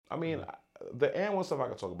I mean, the and one stuff I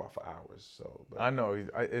could talk about for hours. So, but. I know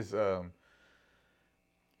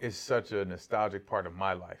it's such a nostalgic part of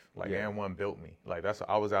my life. Like and one built me. Like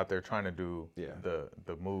I was out there trying to do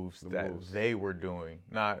the moves that they were doing,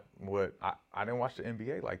 not what I didn't watch the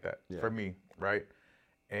NBA like that for me, right?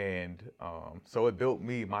 And so it built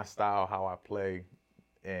me, my style, how I play,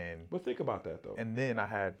 But think about that though. And then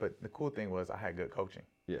but the cool thing was I had good coaching.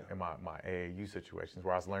 In my AAU situations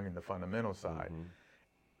where I was learning the fundamental side. Mm-hmm.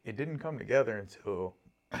 It didn't come together until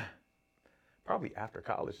probably after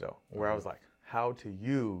college though, where I was like, how to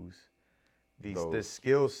use this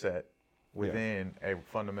skill set within a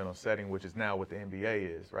fundamental setting, which is now what the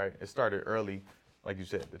NBA is, right? It started early, like you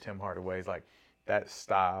said, the Tim Hardaway's, like that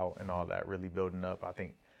style and all that really building up. I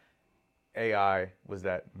think AI was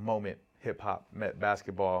that moment hip hop met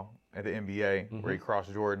basketball at the NBA where he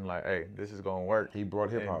crossed Jordan, like, hey, this is gonna work. He brought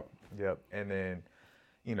hip hop. Yep. And then,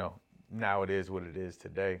 now it is what it is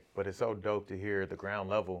today. But it's so dope to hear the ground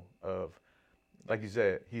level of, like you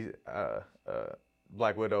said, he's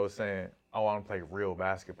Black Widow is saying, I want to play real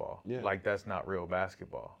basketball. Yeah. Like that's not real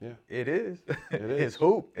basketball. Yeah. It is. It is. It's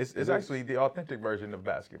hoop. It's actually the authentic version of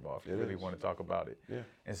basketball if you really want to talk about it. Yeah.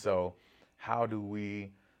 And so how do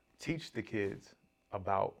we teach the kids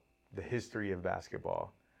about the history of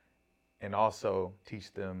basketball and also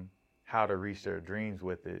teach them how to reach their dreams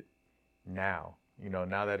with it now?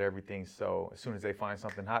 Now that everything's as soon as they find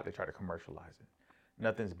something hot, they try to commercialize it.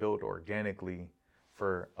 Nothing's built organically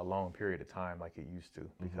for a long period of time like it used to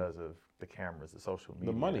because of the cameras, the social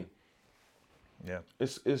media. The money. Yeah.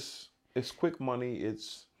 It's quick money.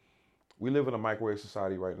 We live in a microwave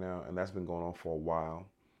society right now, and that's been going on for a while,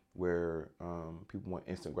 where people want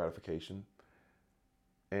instant gratification.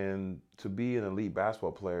 And to be an elite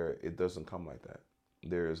basketball player, it doesn't come like that.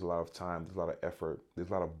 There's a lot of time, there's a lot of effort, there's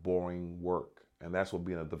a lot of boring work, and that's what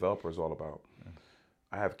being a developer is all about.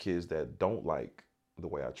 I have kids that don't like the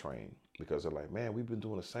way I train because they're like, man, we've been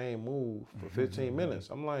doing the same move for 15 minutes.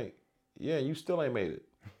 I'm like, yeah, you still ain't made it.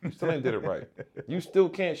 You still ain't did it right. You still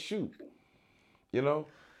can't shoot,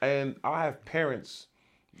 And I have parents,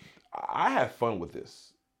 I have fun with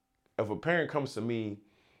this. If a parent comes to me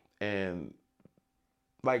and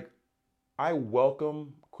I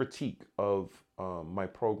welcome critique of my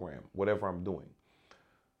program, whatever I'm doing.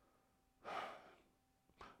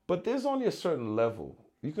 But there's only a certain level.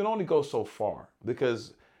 You can only go so far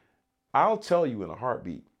because I'll tell you in a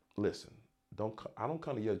heartbeat, listen, I don't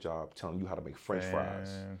come to your job telling you how to make French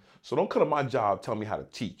fries. So don't come to my job telling me how to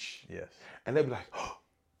teach. Yes. And they'll be like, oh.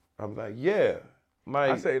 I'm like, yeah.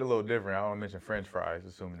 I say it a little different. I don't mention French fries,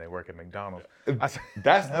 assuming they work at McDonald's.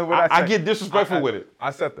 I get disrespectful with it.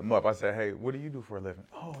 I set them up. I said, hey, what do you do for a living?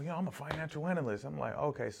 Oh, I'm a financial analyst. I'm like,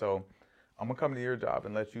 okay, so I'm going to come to your job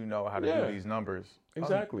and let you know how to do these numbers.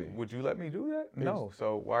 Exactly. Would you let me do that? No.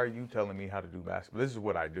 So why are you telling me how to do basketball? This is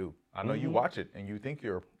what I do. I know you watch it and you think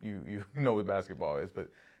you know what basketball is, but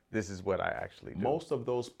this is what I actually do. Most of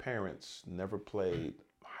those parents never played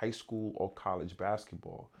high school or college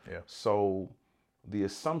basketball. Yeah. So the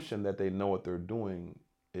assumption that they know what they're doing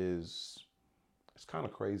it's kind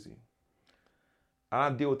of crazy. And I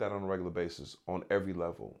deal with that on a regular basis on every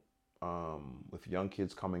level. With young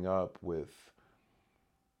kids coming up, with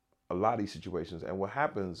a lot of these situations. And what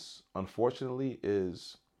happens, unfortunately,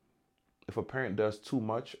 is if a parent does too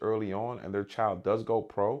much early on and their child does go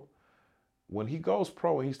pro, when he goes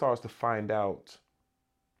pro and he starts to find out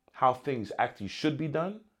how things actually should be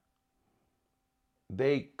done,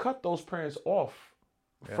 they cut those parents off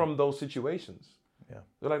from those situations. Yeah.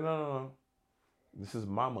 They're like, no. This is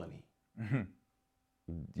my money. Mm-hmm.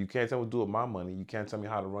 You can't tell me what to do with my money. You can't tell me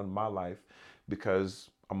how to run my life because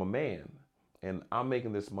I'm a man and I'm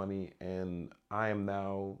making this money and I am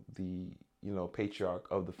now the, patriarch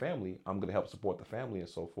of the family. I'm going to help support the family and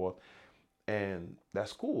so forth. And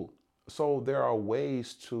that's cool. So there are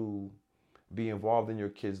ways to be involved in your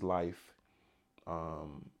kid's life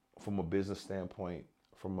from a business standpoint,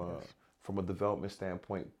 from a development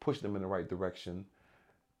standpoint, push them in the right direction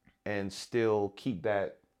and still keep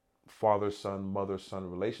that father-son, mother-son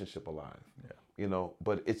relationship alive. Yeah.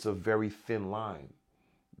 But it's a very thin line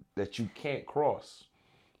that you can't cross.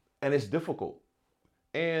 And it's difficult.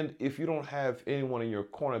 And if you don't have anyone in your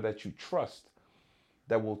corner that you trust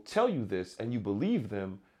that will tell you this and you believe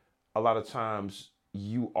them, a lot of times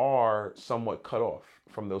you are somewhat cut off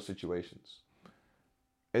from those situations.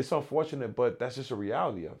 It's unfortunate, but that's just a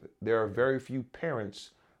reality of it. There are very few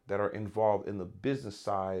parents that are involved in the business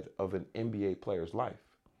side of an NBA player's life.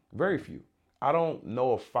 Very few. I don't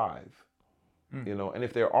know of 5, and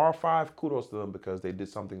if there are 5, kudos to them because they did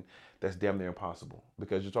something that's damn near impossible.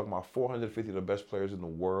 Because you're talking about 450 of the best players in the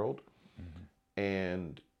world,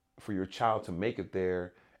 and for your child to make it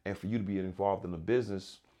there and for you to be involved in the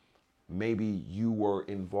business, maybe you were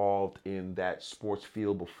involved in that sports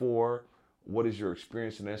field before. What is your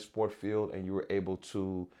experience in that sport field? And you were able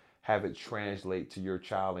to have it translate to your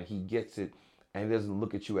child and he gets it and he doesn't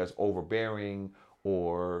look at you as overbearing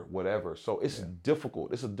or whatever. So it's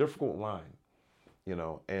difficult. It's a difficult line, you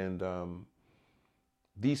know, and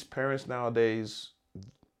these parents nowadays,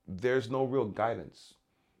 there's no real guidance.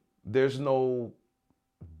 There's no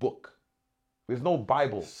book. There's no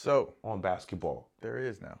Bible on basketball. There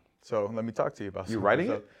is now. So let me talk to you about You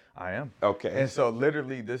writing it? I am. Okay. And so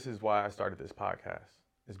literally this is why I started this podcast.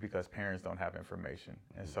 Is because parents don't have information.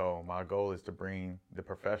 And so my goal is to bring the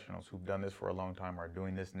professionals who've done this for a long time, are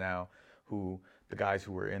doing this now, the guys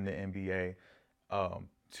who were in the NBA,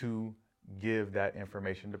 to give that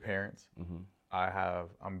information to parents.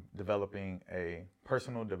 I'm developing a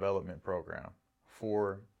personal development program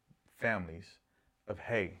for families of,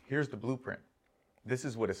 hey, here's the blueprint. This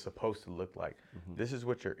is what it's supposed to look like. This is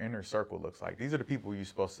what your inner circle looks like. These are the people you're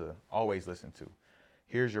supposed to always listen to.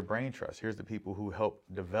 Here's your brain trust. Here's the people who help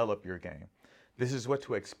develop your game. This is what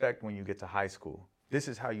to expect when you get to high school. This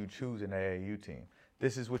is how you choose an AAU team.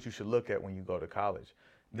 This is what you should look at when you go to college.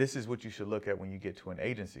 This is what you should look at when you get to an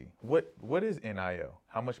agency. What is NIL?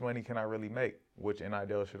 How much money can I really make? Which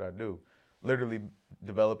NIL should I do? Literally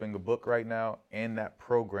developing a book right now and that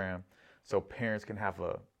program so parents can have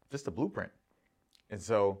just a blueprint. And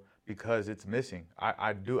so because it's missing,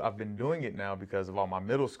 I've been doing it now because of all my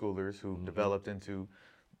middle schoolers who developed into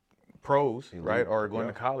pros, right? Or going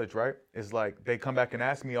to college, right? It's like they come back and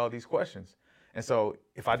ask me all these questions. And so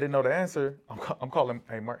if I didn't know the answer, I'm calling,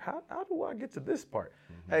 hey, Mark, how do I get to this part?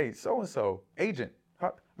 Hey, so-and-so, agent,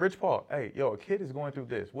 Rich Paul, hey, yo, a kid is going through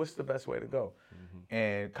this. What's the best way to go?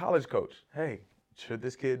 And college coach, hey, should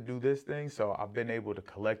this kid do this thing? So I've been able to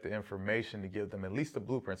collect the information to give them at least the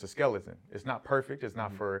blueprints, a skeleton. It's not perfect. It's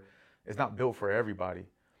not built for everybody.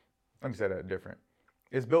 Let me say that different.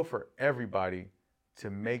 It's built for everybody to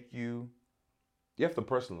make you. You have to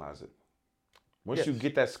personalize it. Once you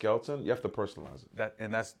get that skeleton, you have to personalize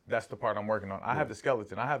it. That's the part I'm working on. I have the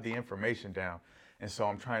skeleton. I have the information down. And so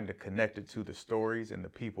I'm trying to connect it to the stories and the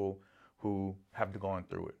people who have gone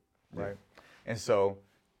through it, right? And so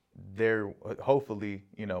there, hopefully,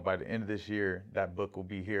 you know, by the end of this year, that book will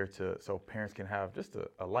be here so parents can have just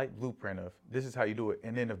a light blueprint of this is how you do it.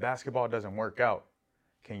 And then if basketball doesn't work out,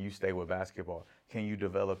 can you stay with basketball? Can you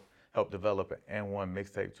help develop an N1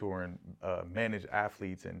 mixtape tour and manage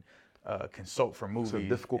athletes and consult for movies? It's a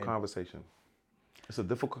difficult conversation. It's a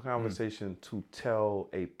difficult conversation to tell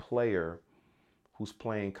a player who's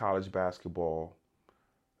playing college basketball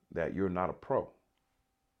that you're not a pro,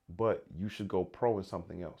 but you should go pro in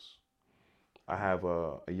something else. I have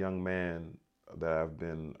a young man that I've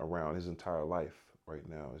been around his entire life right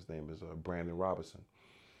now. His name is Brandon Robinson.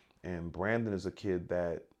 And Brandon is a kid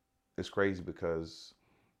that is crazy because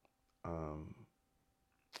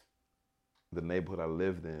the neighborhood I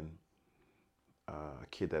lived in, a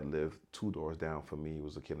kid that lived 2 doors down from me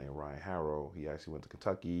was a kid named Ryan Harrow. He actually went to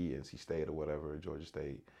Kentucky, NC State or whatever, Georgia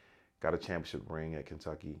State, got a championship ring at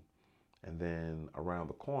Kentucky. And then around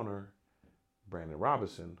the corner, Brandon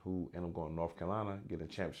Robinson, who ended up going to North Carolina, getting a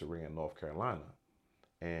championship ring in North Carolina.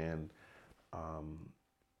 And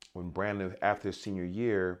when Brandon, after his senior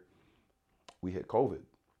year, we hit COVID.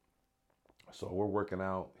 So we're working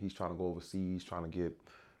out. He's trying to go overseas, trying to get,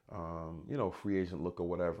 free agent look or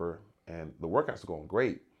whatever. And the workouts are going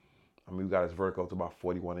great. I mean, we got his vertical to about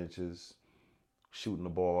 41 inches, shooting the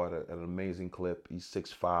ball at an amazing clip. He's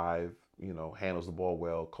 6'5", handles the ball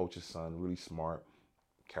well, coach's son, really smart.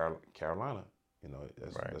 Carolina,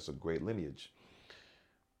 that's a great lineage.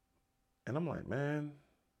 And I'm like, man,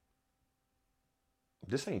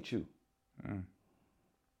 this ain't you.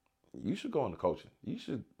 You should go into coaching. You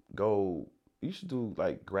should do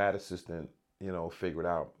like grad assistant, figure it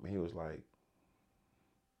out. And he was like,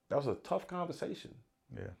 that was a tough conversation.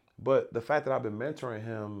 Yeah. But the fact that I've been mentoring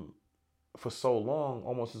him for so long,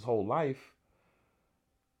 almost his whole life,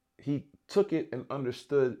 he took it and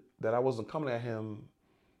understood that I wasn't coming at him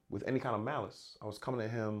with any kind of malice. I was coming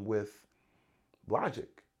at him with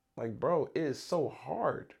logic. Like, bro, it is so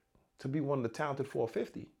hard to be one of the talented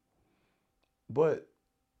 450. But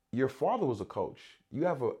your father was a coach. You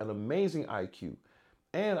have an amazing IQ.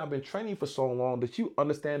 And I've been training you for so long that you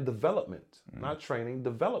understand development, not training,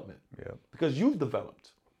 development. Yeah. Because you've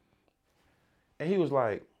developed. And he was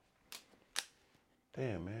like,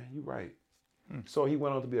 damn, man, you're right. So he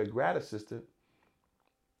went on to be a grad assistant.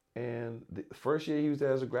 And the first year he was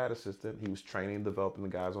there as a grad assistant, he was training and developing the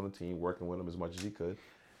guys on the team, working with them as much as he could.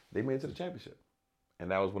 They made it to the championship.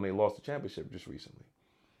 And that was when they lost the championship just recently.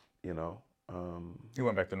 You know. He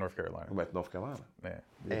went back to North Carolina. Went back to North Carolina. Man.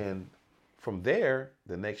 Yeah. And from there,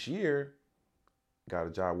 the next year, got a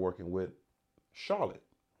job working with Charlotte.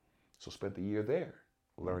 So spent the year there,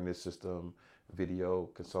 learning this system, video,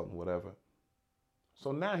 consulting, whatever.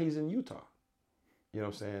 So now he's in Utah. You know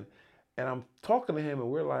what I'm saying? And I'm talking to him, and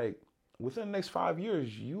we're like, within the next 5 years,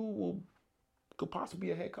 could possibly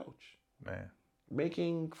be a head coach. Man.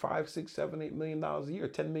 Making $5, $6, $7, $8 million a year,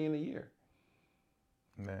 $10 million a year.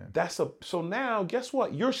 Man. So now, guess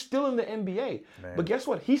what? You're still in the NBA. Man. But guess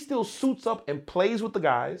what? He still suits up and plays with the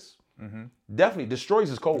guys. Mm-hmm. Definitely destroys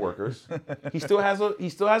his coworkers. He still has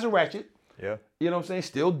a ratchet. Yeah. You know what I'm saying?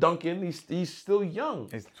 Still dunking. He's still young.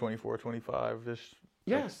 He's 24, 25-ish.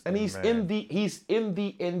 Yes, and he's in the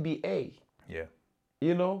NBA. Yeah.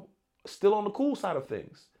 You know, still on the cool side of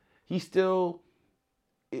things. He still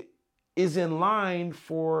is in line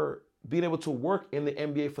for being able to work in the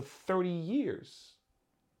NBA for 30 years.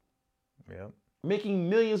 Yeah. Making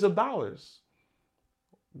millions of dollars.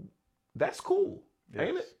 That's cool, Yes.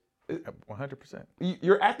 ain't it? 100%.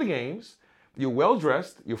 You're at the games. You're well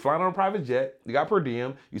dressed. You're flying on a private jet. You got per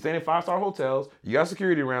diem. You stay in 5-star hotels. You got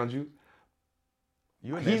security around you.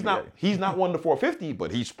 He's not one to 450,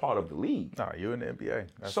 but he's part of the league. No, you in the NBA.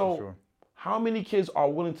 That's so, for sure. How many kids are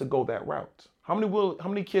willing to go that route? How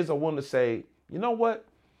many kids are willing to say, you know what?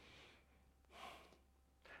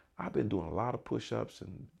 I've been doing a lot of push-ups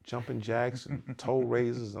and jumping jacks and toe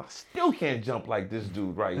raises, and I still can't jump like this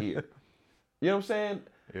dude right here. You know what I'm saying?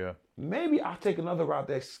 Yeah. Maybe I'll take another route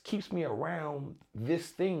that keeps me around this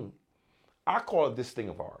thing. I call it this thing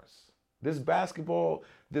of ours. This basketball,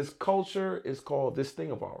 this culture is called this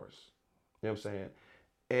thing of ours. You know what I'm saying?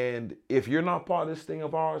 And if you're not part of this thing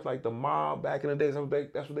of ours, like the mob back in the days,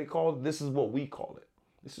 that's what they called it. This is what we call it.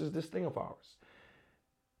 This is this thing of ours.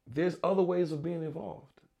 There's other ways of being involved.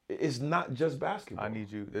 It's not just basketball. I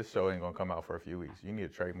need you. This show ain't gonna come out for a few weeks. You need to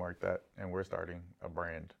trademark that, and we're starting a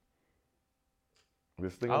brand.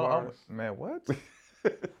 This thing of ours? Man, what?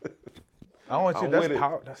 I want you.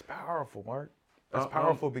 That's powerful, Mark. That's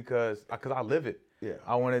powerful because I live it. Yeah.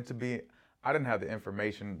 I wanted to be. I didn't have the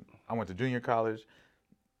information. I went to junior college.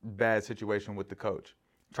 Bad situation with the coach.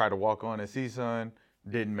 Tried to walk on at CSUN,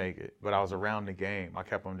 didn't make it. But I was around the game. I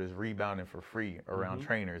kept on just rebounding for free around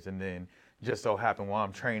trainers, and then just so happened while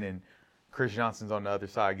I'm training, Chris Johnson's on the other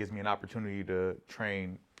side, gives me an opportunity to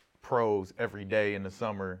train pros every day in the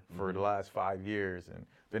summer for the last 5 years, and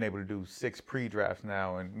been able to do 6 pre-drafts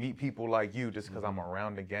now and meet people like you just because I'm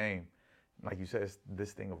around the game. Like you said, it's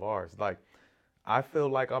this thing of ours. Like, I feel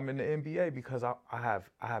like I'm in the NBA because I have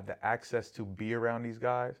the access to be around these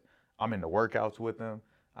guys. I'm in the workouts with them.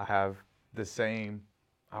 I have the same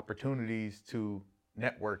opportunities to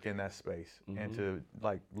network in that space and to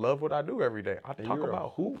like love what I do every day. I talk about a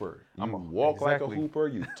hooper. You walk like a hooper.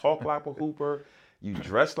 You talk like a hooper. You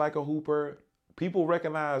dress like a hooper. People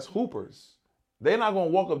recognize hoopers. They're not gonna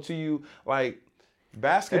walk up to you like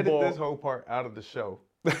basketball. Edit this whole part out of the show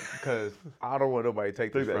because I don't want nobody to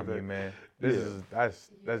take this from you, man. That's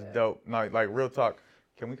dope. No, like real talk.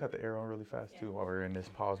 Can we cut the air on really fast too while we're in this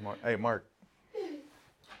pause, Mark? Hey, Mark.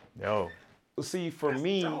 Yo. See, for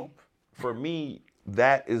me,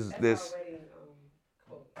 that is this.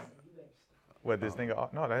 What this thing?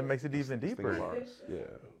 No, that makes it even deeper. Yeah.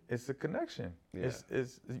 It's a connection. Yeah.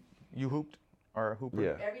 It's you hooped or a hooper?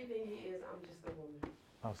 Yeah. Everything he is, I'm just a woman.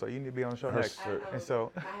 Oh, so you need to be on the show next. And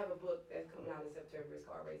so I have a book that's coming out in September. It's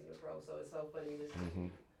called Raising the Pro. So it's so funny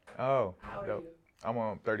listening. Oh, How old are dope. you? I'm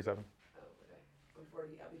on 37. Oh, okay. I'm 40.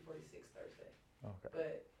 I'll be 46 Thursday. Okay.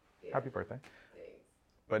 But yeah, Happy birthday. thanks.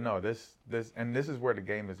 But no, this is where the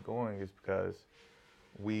game is going, is because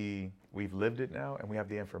we've lived it now, and we have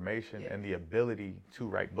the information and the ability to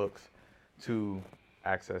write books, to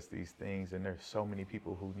access these things, and there's so many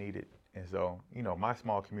people who need it. And so, you know, my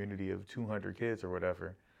small community of 200 kids or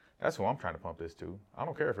whatever, that's who I'm trying to pump this to. I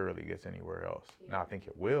don't care if it really gets anywhere else. Now, I think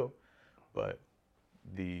it will, but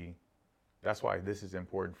that's why this is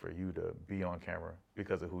important for you to be on camera,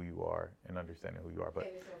 because of who you are and understanding who you are. But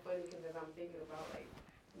And it's so funny because as I'm thinking about like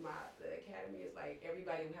the academy is like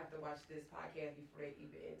everybody would have to watch this podcast before they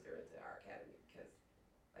even enter into our academy, because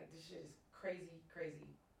like this shit is crazy, crazy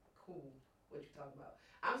cool what you're talking about.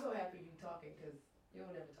 I'm so happy you talking because you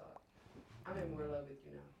don't ever talk. I'm in more love with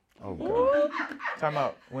you now. Oh God. time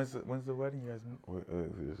out. When's the wedding, you guys?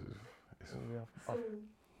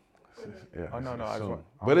 Yeah. Oh no, I just want.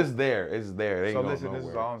 But it's there. It's there. It ain't So going listen, this is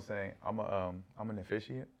nowhere. all I'm saying. I'm an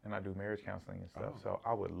officiant and I do marriage counseling and stuff. So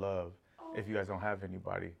I would love if you guys don't have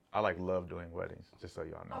anybody. I love doing weddings, just so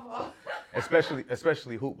y'all know.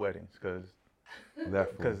 Especially hoop weddings, because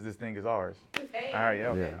this thing is ours. All right, yeah.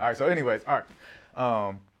 Okay. All right. So anyways, all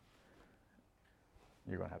right.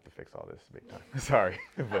 you're gonna have to fix all this big time. Sorry,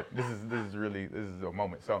 but this is a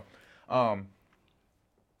moment.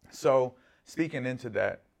 So speaking into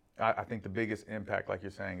that, I think the biggest impact, like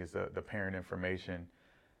you're saying, is the parent information,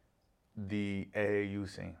 the AAU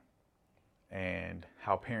scene, and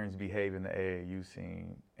how parents behave in the AAU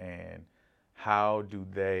scene, and how do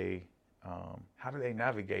they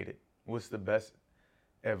navigate it? What's the best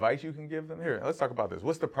advice you can give them? Here, let's talk about this.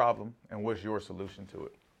 What's the problem, and what's your solution to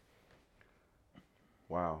it?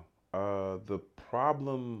 Wow. The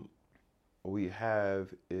problem we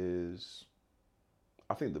have is,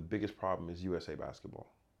 I think the biggest problem is USA basketball.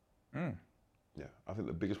 Yeah, I think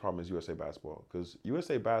the biggest problem is USA basketball, because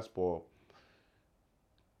USA basketball,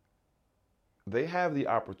 they have the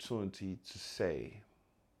opportunity to say,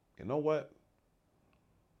 you know what?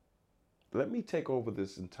 Let me take over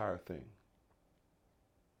this entire thing.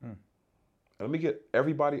 Let me get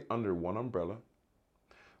everybody under one umbrella.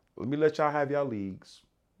 Let me let y'all have y'all leagues.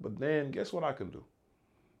 But then guess what I can do?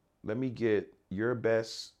 Let me get your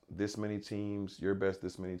best this many teams, your best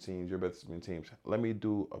this many teams, your best this many teams. Let me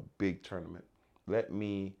do a big tournament. Let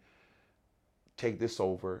me take this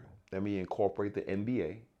over. Let me incorporate the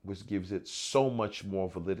NBA, which gives it so much more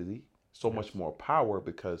validity, so much more power,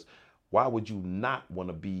 because why would you not want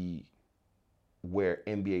to be where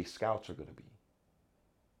NBA scouts are going to be?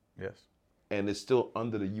 Yes. And it's still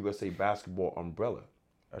under the USA basketball umbrella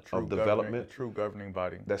of development. A true governing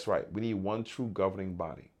body. That's right. We need one true governing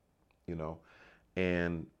body, you know,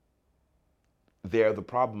 and they're the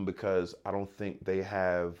problem, because I don't think they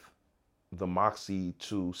have the moxie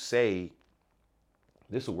to say,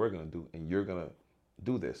 this is what we're going to do, and you're going to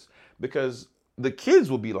do this. Because the kids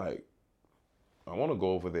will be like, I want to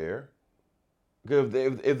go over there. Because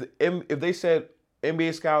if they said,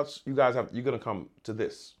 NBA scouts, you're going to come to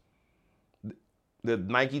this. The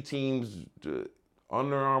Nike teams, the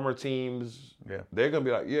Under Armour teams, they're going to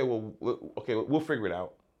be like, yeah, well, okay, we'll figure it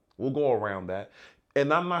out. We'll go around that.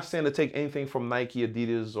 And I'm not saying to take anything from Nike,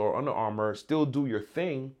 Adidas, or Under Armour. Still do your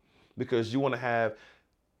thing, because you have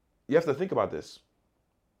to think about this.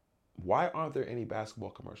 Why aren't there any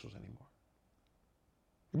basketball commercials anymore?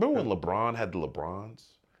 Remember when LeBron had the LeBrons?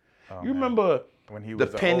 You remember when he was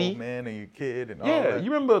the Penny, old man and your kid and all that? that?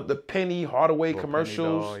 You remember the Penny Hardaway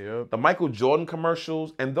commercials, Penny doll, the Michael Jordan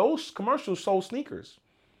commercials, and those commercials sold sneakers.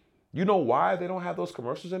 You know why they don't have those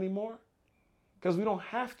commercials anymore? Because we don't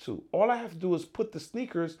have to. All I have to do is put the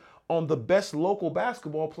sneakers on the best local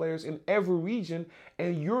basketball players in every region,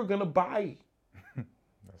 and you're going to buy.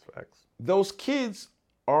 That's facts. Those kids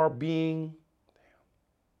are being,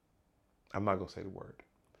 I'm not going to say the word,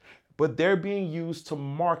 but they're being used to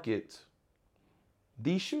market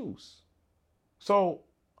these shoes. So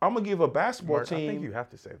I'm going to give a basketball team. I think you have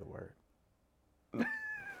to say the word.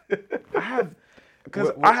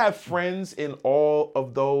 Because I have friends in all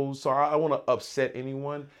of those, so I want to upset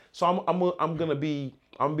anyone. So I'm gonna be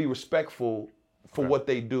respectful for what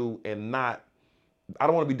they do, and I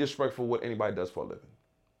don't want to be disrespectful what anybody does for a living,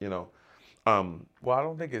 you know. Well, I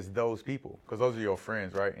don't think it's those people, because those are your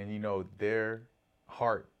friends, right? And you know their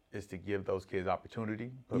heart is to give those kids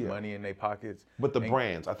opportunity, put money in their pockets. But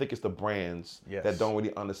brands, I think it's the brands that don't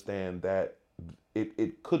really understand that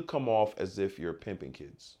it could come off as if you're pimping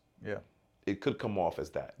kids. Yeah. It could come off as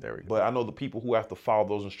that. There we go. But I know the people who have to follow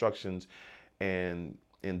those instructions and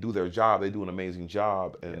do their job, they do an amazing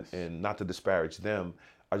job, and not to disparage them.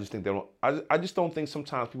 I just think they don't. I just don't think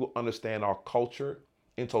sometimes people understand our culture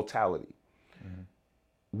in totality. Mm-hmm.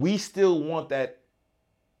 We still want that.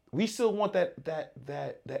 We still want that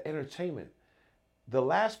entertainment. The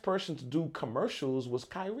last person to do commercials was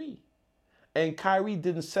Kyrie, and Kyrie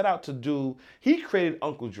didn't set out to do. He created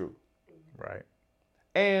Uncle Drew, right?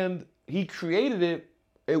 And he created it.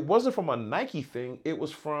 It wasn't from a Nike thing. It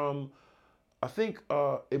was from, I think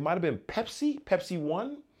it might have been Pepsi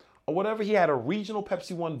One, or whatever. He had a regional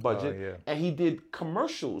Pepsi One budget, and he did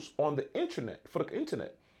commercials on the internet, for the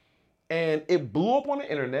internet, and it blew up on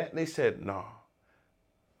the internet. And they said, "Nah,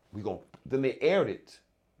 Then they aired it,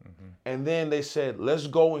 and then they said, "Let's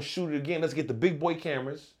go and shoot it again. Let's get the big boy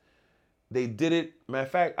cameras." They did it. Matter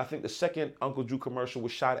of fact, I think the second Uncle Drew commercial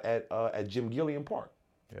was shot at Jim Gilliam Park,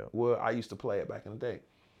 where I used to play it back in the day,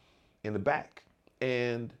 in the back.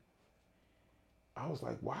 And I was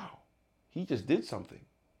like, wow, he just did something.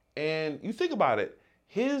 And you think about it,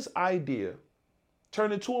 his idea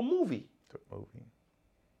turned into a movie.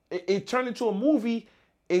 It turned into a movie.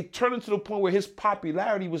 It turned into the point where his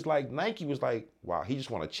popularity was like, Nike was like, wow, he just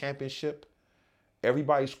won a championship.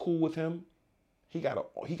 Everybody's cool with him. He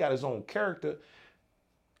got his own character.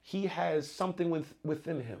 He has something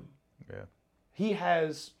within him. Yeah. He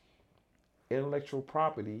has intellectual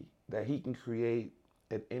property that he can create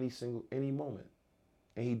at any moment.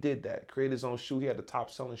 And he did that. Created his own shoe. He had the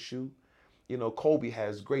top selling shoe. You know, Kobe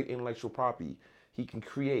has great intellectual property. He can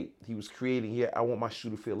create. He was creating. Yeah, I want my shoe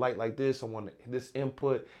to feel light like this. I want this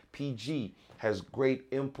input. PG has great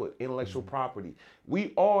input, intellectual property.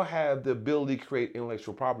 We all have the ability to create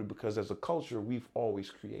intellectual property because as a culture, we've always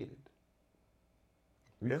created.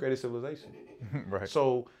 We created civilization. Right.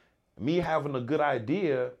 So me having a good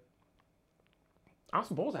idea, I'm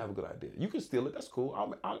supposed to have a good idea. You can steal it. That's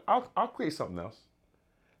cool. I'll create something else.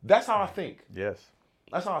 That's how I think. Yes.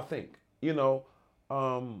 That's how I think. You know,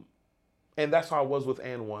 and that's how I was with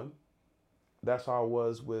And One. That's how I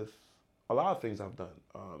was with a lot of things I've done.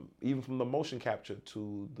 Even from the motion capture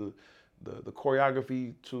to the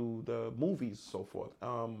choreography to the movies, so forth.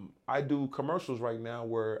 I do commercials right now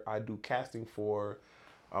where I do casting for.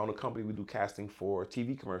 I own a company. We do casting for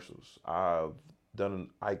TV commercials. I've done an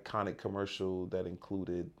iconic commercial that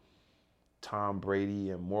included Tom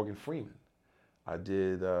Brady and Morgan Freeman. I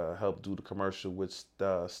did help do the commercial with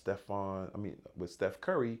Steph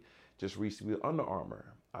Curry just recently with Under Armour.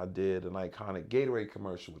 I did an iconic Gatorade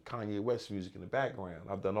commercial with Kanye West music in the background.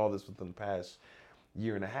 I've done all this within the past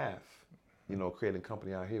year and a half, you know, creating a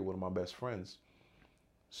company out here, one of my best friends.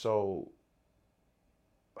 So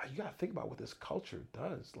you gotta think about what this culture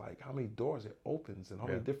does, like how many doors it opens and how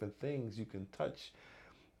many different things you can touch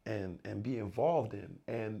and be involved in.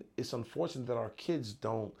 And it's unfortunate that our kids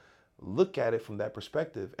don't look at it from that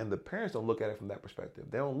perspective, and the parents don't look at it from that perspective.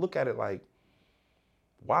 They don't look at it like,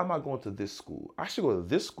 why am I going to this school? I should go to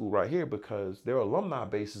this school right here because their alumni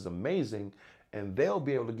base is amazing and they'll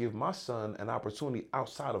be able to give my son an opportunity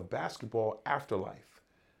outside of basketball afterlife.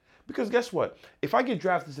 Because guess what? If I get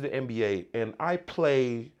drafted to the NBA and I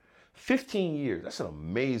play 15 years, that's an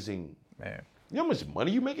amazing, man. You know how much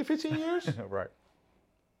money you make in 15 years? Right.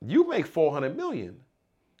 You make $400 million.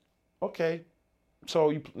 Okay.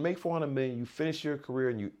 So you make $400 million, you finish your career,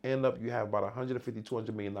 and you have about $150,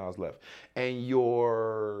 $200 million left. And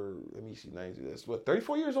you're, let me see, 90, that's what,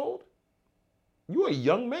 34 years old? You're a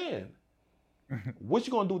young man. What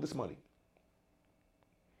you gonna do with this money?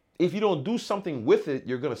 If you don't do something with it,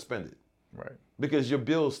 you're gonna spend it. Right. Because your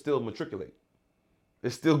bills still matriculate.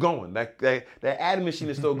 It's still going. That ad machine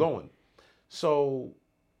is still going. So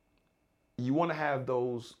you wanna have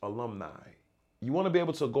those alumni. You want to be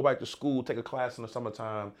able to go back to school, take a class in the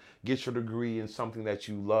summertime, get your degree in something that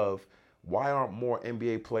you love. Why aren't more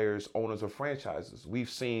NBA players owners of franchises? We've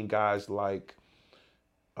seen guys like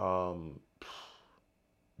Jamal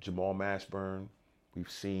Mashburn. We've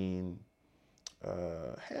seen,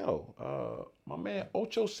 my man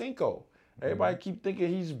Ocho Cinco. Everybody keep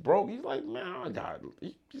thinking he's broke. He's like, man, I got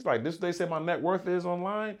it. He's like, this they say my net worth is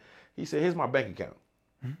online. He said, here's my bank account.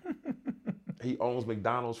 He owns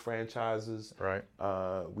McDonald's franchises. Right.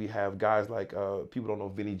 We have guys like, people don't know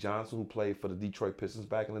Vinnie Johnson, who played for the Detroit Pistons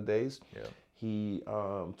back in the days. Yeah. He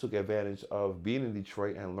took advantage of being in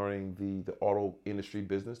Detroit and learning the auto industry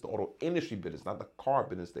business, not the car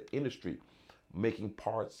business, the industry, making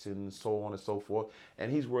parts and so on and so forth.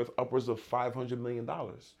 And he's worth upwards of $500 million.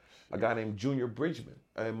 A guy named Junior Bridgman.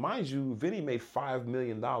 And mind you, Vinnie made $5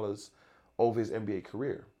 million over his NBA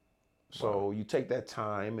career. So you take that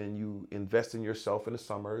time and you invest in yourself in the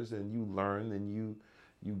summers and you learn and you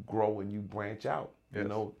grow and you branch out. Yes. You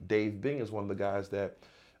know, Dave Bing is one of the guys that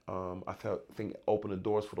I think opened the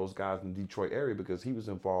doors for those guys in the Detroit area because he was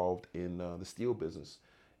involved in the steel business.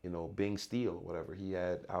 You know, Bing Steel, whatever he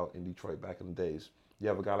had out in Detroit back in the days. You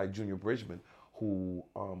have a guy like Junior Bridgman who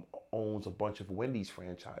owns a bunch of Wendy's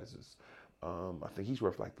franchises. I think he's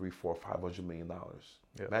worth like $300, $400, $500 million.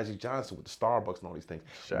 Yeah. Magic Johnson with the Starbucks and all these things.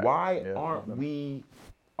 Shaq. Why aren't we,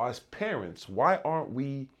 as parents, why aren't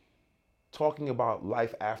we talking about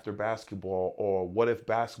life after basketball or what if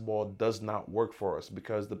basketball does not work for us?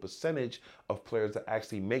 Because the percentage of players that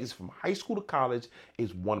actually make it from high school to college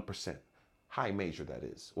is 1%. High major, that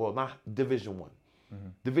is. Well, not Division I. Mm-hmm.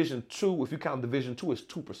 Division II, if you count Division II, is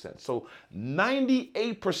 2%. So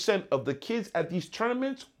 98% of the kids at these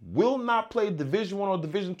tournaments will not play Division I or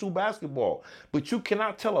Division II basketball. But you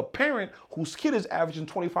cannot tell a parent whose kid is averaging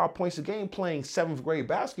 25 points a game playing 7th grade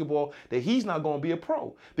basketball that he's not going to be a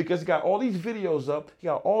pro. Because he got all these videos up, he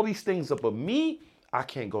got all these things up. But me, I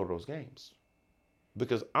can't go to those games.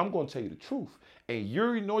 Because I'm going to tell you the truth. And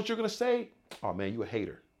you know what you're going to say? Oh, man, you a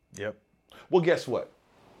hater. Yep. Well, guess what?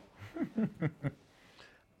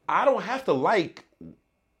 I don't have to like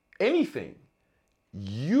anything.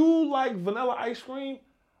 You like vanilla ice cream?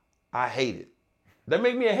 I hate it. That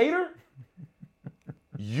make me a hater?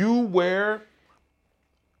 You wear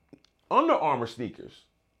Under Armour sneakers.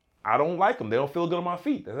 I don't like them. They don't feel good on my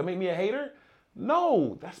feet. Does that make me a hater?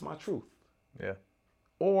 No, that's my truth. Yeah.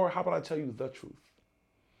 Or how about I tell you the truth?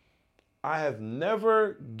 I have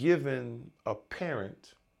never given a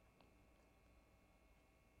parent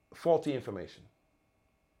faulty information.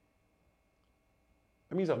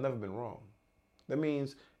 That means I've never been wrong. That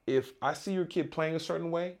means if I see your kid playing a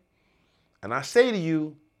certain way and I say to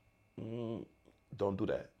you, don't do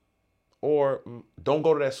that. Or don't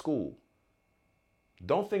go to that school.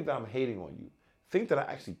 Don't think that I'm hating on you. Think that I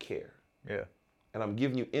actually care. Yeah. And I'm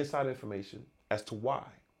giving you inside information as to why.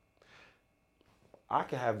 I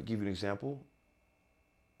can give you an example.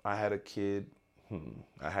 I had a kid,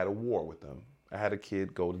 I had a war with them. I had a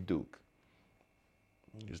kid go to Duke.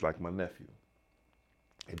 Just like my nephew.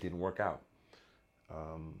 It didn't work out.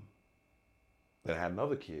 Then I had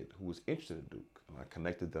another kid who was interested in Duke. And I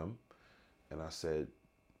connected them and I said,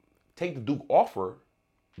 take the Duke offer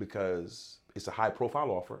because it's a high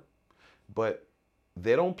profile offer, but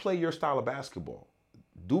they don't play your style of basketball.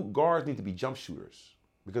 Duke guards need to be jump shooters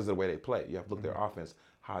because of the way they play. You have to look at their offense,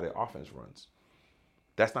 how their offense runs.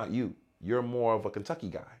 That's not you. You're more of a Kentucky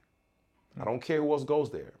guy. I don't care who else goes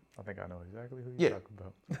there. I think I know exactly who you're talking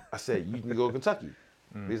about. I said, you can go to Kentucky.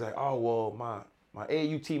 He's like, oh, well, my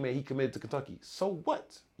AAU teammate, he committed to Kentucky. So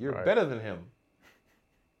what? You're better than him.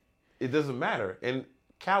 It doesn't matter. And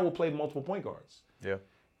Cal will play multiple point guards. Yeah.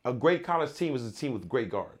 A great college team is a team with great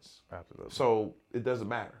guards. Absolutely. So it doesn't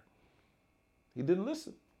matter. He didn't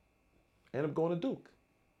listen. Ended up going to Duke.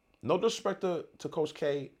 No disrespect to Coach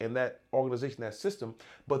K and that organization, that system,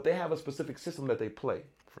 but they have a specific system that they play.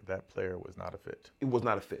 For that player, it was not a fit. It was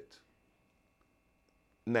not a fit.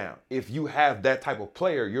 Now, if you have that type of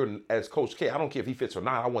player, you're as Coach K, I don't care if he fits or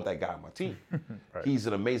not, I want that guy on my team. Right. He's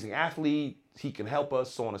an amazing athlete. He can help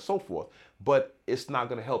us, so on and so forth. But it's not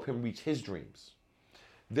going to help him reach his dreams.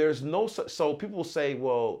 There's no, so people will say,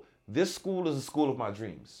 well, this school is the school of my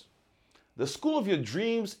dreams. The school of your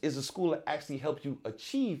dreams is a school that actually helps you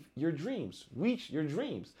achieve your dreams, reach your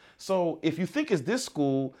dreams. So if you think it's this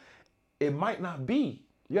school, it might not be.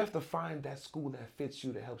 You have to find that school that fits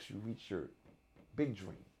you, that helps you reach your big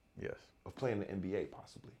dream. Yes. Of playing the NBA,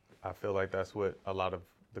 possibly. I feel like that's what a lot of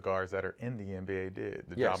the guards that are in the NBA did.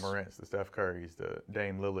 The Ja Morants, the Steph Currys, the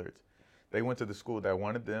Dame Lillards. They went to the school that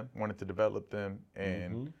wanted to develop them,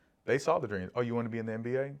 and they saw the dreams. Oh, you want to be in the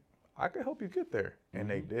NBA? I could help you get there. And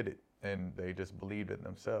they did it, and they just believed in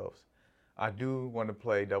themselves. I do want to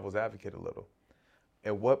play devil's advocate a little.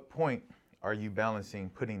 At what point are you balancing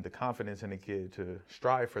putting the confidence in a kid to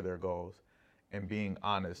strive for their goals and being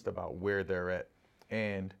honest about where they're at?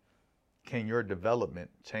 And can your development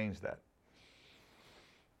change that?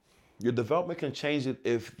 Your development can change it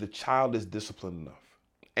if the child is disciplined enough.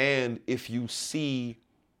 And if you see,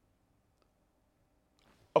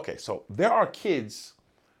 okay, so there are kids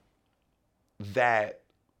that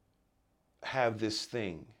have this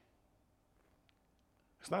thing.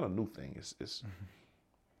 It's not a new thing. It's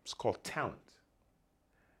called talent.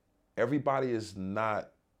 Everybody is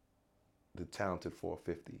not the talented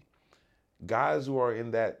 450. Guys who are in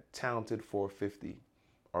that talented 450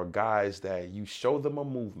 are guys that you show them a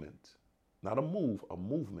movement, not a move, a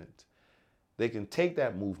movement. They can take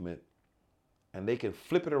that movement and they can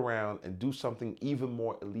flip it around and do something even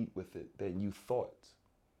more elite with it than you thought.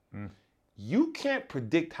 You can't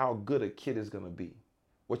predict how good a kid is going to be.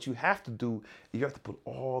 What you have to do, you have to put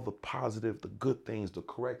all the positive, the good things, the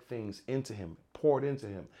correct things into him, pour it into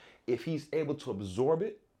him. If he's able to absorb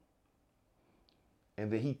it, and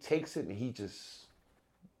then he takes it and he just,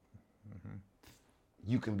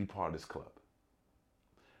 you can be part of this club.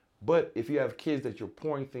 But if you have kids that you're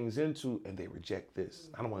pouring things into and they reject this,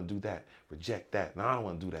 I don't want to do that, reject that, no, I don't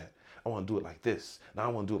want to do that. I want to do it like this, no, I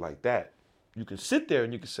want to do it like that. You can sit there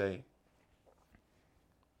and you can say,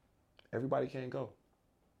 everybody can't go.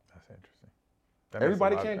 That's interesting.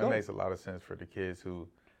 Everybody can't go. That makes a lot of sense for the kids who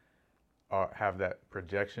have that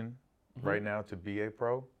projection right now to be a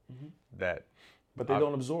pro. But they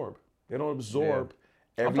don't absorb. They don't absorb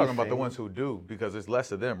everything. I'm talking about the ones who do, because it's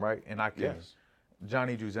less of them, right? And I can. Yes.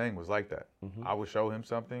 Johnny Juzang was like that. I would show him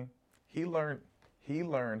something. He learned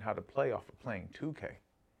how to play off of playing 2K.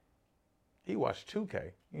 He watched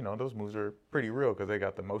 2K. You know, those moves are pretty real because they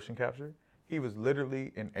got the motion capture. He was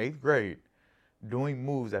literally in 8th grade doing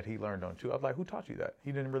moves that he learned on 2K. I was like, who taught you that?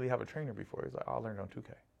 He didn't really have a trainer before. He's like, oh, I learned on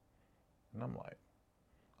 2K. And I'm like,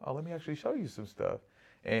 oh, let me actually show you some stuff.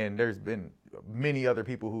 And there's been many other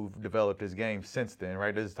people who've developed this game since then,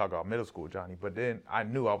 right? This is talking about middle school Johnny. But then I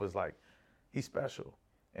knew, I was like, he's special.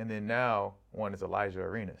 And then now one is Elijah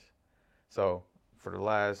Arenas. So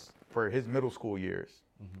for his middle school years,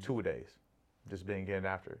 2-a-days, just been getting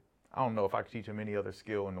after. I don't know if I could teach him any other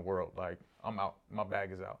skill in the world. Like, I'm out, my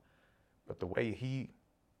bag is out. But the way he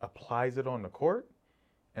applies it on the court,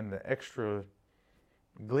 and the extra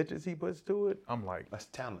glitches he puts to it, I'm like, that's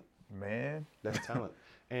talent. Man, that's talent.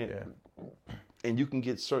 And and you can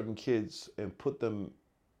get certain kids and put them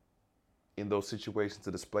in those situations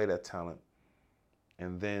to display that talent,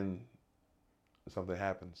 and then something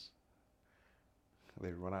happens.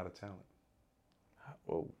 They run out of talent.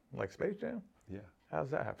 Whoa, like Space Jam? Yeah. How's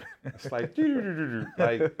that happen? It's like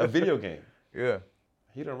like a video game. Yeah.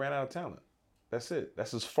 He done ran out of talent. That's it.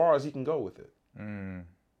 That's as far as he can go with it.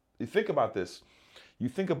 You think about this. You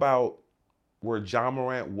think about where John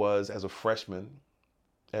Morant was as a freshman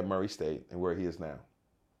at Murray State and where he is now.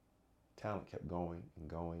 Talent kept going and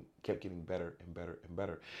going, kept getting better and better and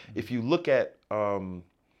better. If you look at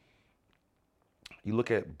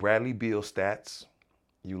Bradley Beal's stats,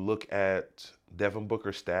 you look at Devin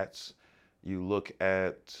Booker's stats, you look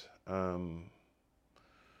at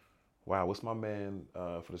what's my man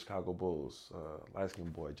for the Chicago Bulls,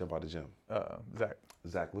 light-skinned boy, jump out the gym.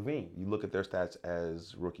 Zach LaVine. You look at their stats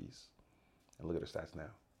as rookies, and look at their stats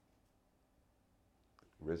now.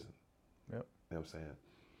 Risen. Yep. You know what I'm saying?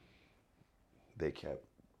 They kept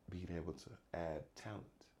being able to add talent.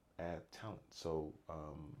 So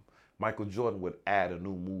Michael Jordan would add a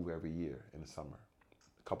new move every year in the summer,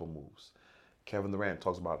 a couple moves. Kevin Durant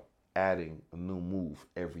talks about adding a new move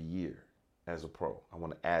every year as a pro. I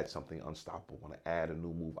want to add something unstoppable. I want to add a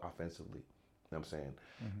new move offensively. You know what I'm saying?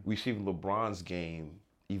 We've seen LeBron's game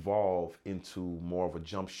evolve into more of a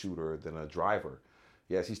jump shooter than a driver.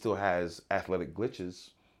 Yes, he still has athletic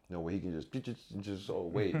glitches, where he can just oh,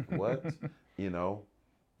 wait, what?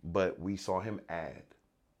 But we saw him add,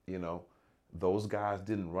 those guys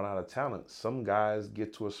didn't run out of talent. Some guys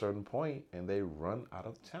get to a certain point and they run out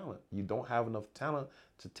of talent. You don't have enough talent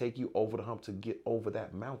to take you over the hump to get over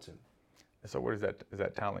that mountain. So what is that? Is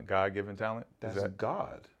that talent God-given talent? That's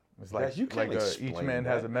God. It's like, you can't explain each man that.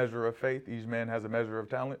 has a measure of faith. Each man has a measure of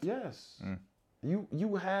talent. Yes.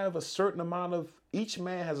 You have a certain amount of, each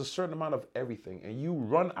man has a certain amount of everything, and you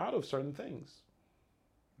run out of certain things.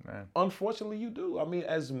 Man. Unfortunately, you do. I mean,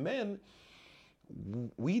 as men,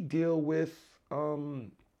 we deal with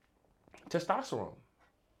testosterone.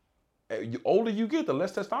 The older you get, the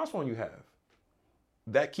less testosterone you have.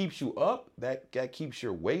 That keeps you up. That keeps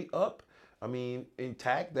your weight up. I mean,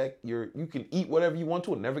 intact. That you can eat whatever you want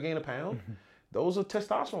to and never gain a pound. Those are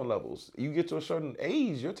testosterone levels. You get to a certain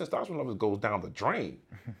age, your testosterone levels goes down the drain.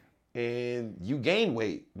 And you gain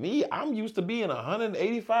weight. Me, I'm used to being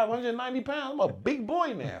 185, 190 pounds. I'm a big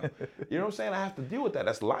boy now. You know what I'm saying? I have to deal with that.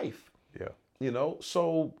 That's life. Yeah.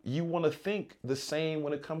 So you want to think the same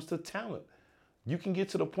when it comes to talent. You can get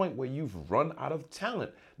to the point where you've run out of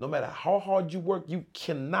talent. No matter how hard you work, you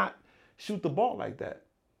cannot shoot the ball like that.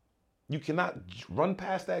 You cannot run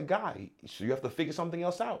past that guy. So you have to figure something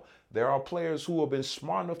else out. There are players who have been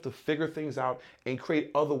smart enough to figure things out and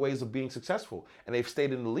create other ways of being successful. And they've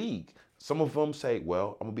stayed in the league. Some of them say,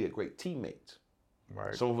 well, I'm going to be a great teammate.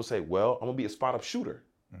 Right. Some of them say, well, I'm going to be a spot-up shooter.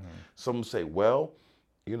 Some say, well,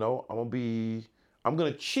 I'm going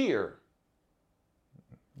to cheer.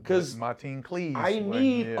 Because my team cleaves. I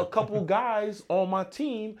need a couple guys on my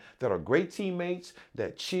team that are great teammates,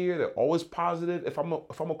 that cheer, they're always positive. If I'm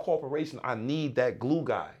a corporation, I need that glue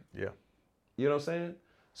guy. Yeah. You know what I'm saying?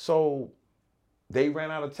 So they ran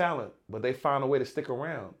out of talent, but they found a way to stick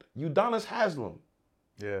around. Udonis Haslem.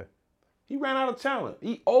 Yeah. He ran out of talent.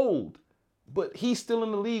 He old, but he's still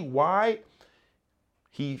in the league. Why?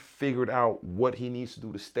 He figured out what he needs to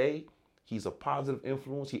do to stay. He's a positive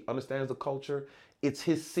influence. He understands the culture. It's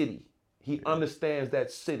his city. He understands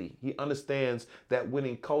that city. He understands that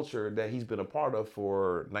winning culture that he's been a part of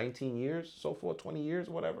for 19 years, so forth, 20 years,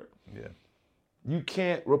 whatever. Yeah. You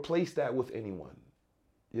can't replace that with anyone,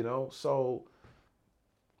 So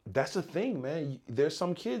that's the thing, man. There's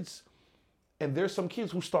some kids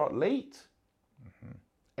who start late.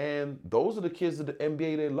 And those are the kids of the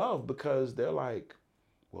NBA they love because they're like,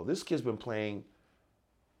 well, this kid's been playing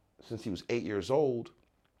since he was 8 years old.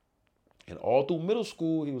 And all through middle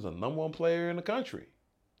school, he was a number one player in the country.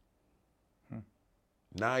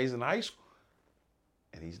 Now he's in high school,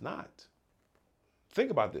 and he's not.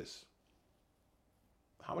 Think about this.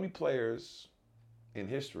 How many players in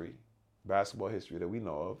history, basketball history that we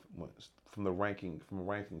know of, from a ranking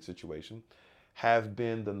situation, have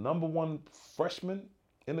been the number one freshman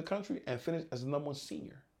in the country and finished as the number one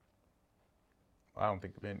senior? I don't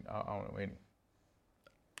know any.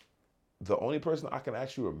 The only person I can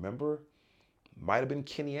actually remember might have been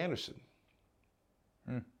Kenny Anderson.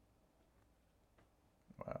 Wow.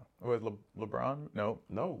 Was LeBron? No.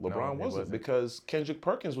 No, LeBron wasn't because Kendrick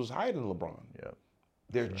Perkins was higher than LeBron. Yeah.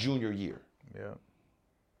 Their junior year. Yeah.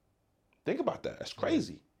 Think about that. That's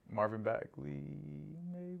crazy. Marvin Bagley,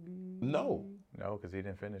 No. No, because he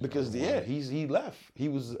didn't finish. Because he left. He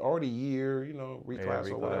was already a year, reclass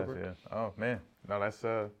or whatever. Yeah. Oh man, no, that's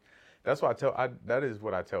what that is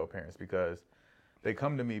what I tell parents, because they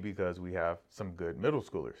come to me because we have some good middle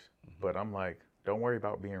schoolers. But I'm like, don't worry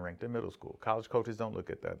about being ranked in middle school. College coaches don't look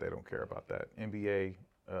at that. They don't care about that. NBA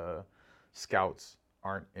scouts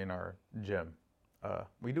aren't in our gym.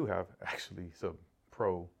 We do have actually some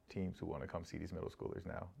pro teams who want to come see these middle schoolers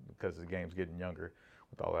now because the game's getting younger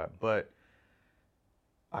with all that. But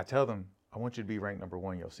I tell them, I want you to be ranked number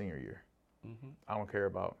 1 your senior year. I don't care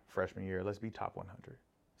about freshman year. Let's be top 100,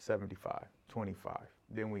 75, 25.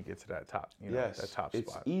 Then we get to that top, that top spot.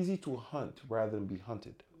 It's easy to hunt rather than be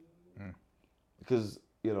hunted. Because,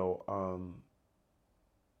 name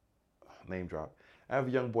drop. I have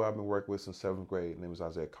a young boy I've been working with since 7th grade. His name is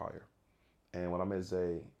Isaiah Collier. And when I met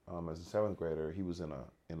Zay as a 7th grader, he was in a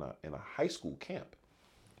high school camp.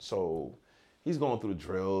 So he's going through the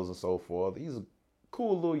drills and so forth. He's a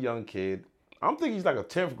cool little young kid. I'm thinking he's like a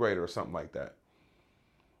 10th grader or something like that.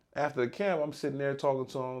 After the camp, I'm sitting there talking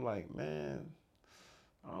to him like, man,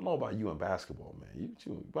 I don't know about you in basketball, man.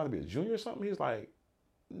 You about to be a junior or something? He's like,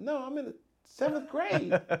 no, I'm in the 7th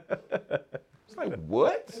grade. It's like,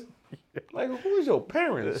 what? Like, who is your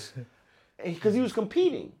parents? Because he was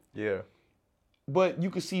competing. Yeah. But you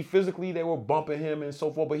could see physically they were bumping him and so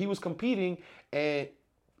forth. But he was competing, and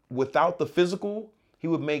without the physical, he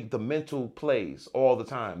would make the mental plays all the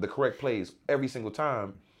time, the correct plays every single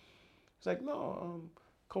time. He's like, no,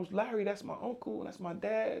 Coach Larry, that's my uncle, that's my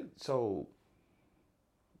dad. So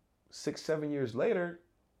 6, 7 years later,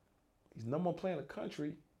 he's number 1 player in the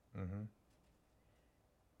country.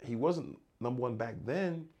 He wasn't number 1 back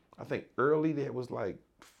then. I think early there was like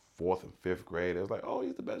 4th and 5th grade. It was like, oh,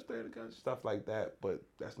 he's the best player in the country, stuff like that. But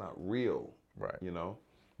that's not real, right?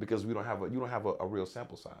 Because you don't have a real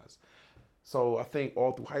sample size. So I think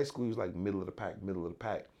all through high school, he was like middle of the pack.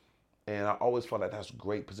 And I always felt like that's a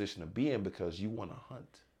great position to be in because you want to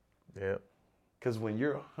hunt. Yeah. Because when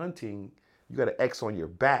you're hunting, you got an X on your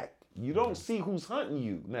back. You don't see who's hunting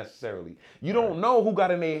you necessarily. You don't know who got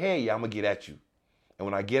in their head. Yeah, I'm going to get at you. And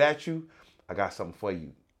when I get at you, I got something for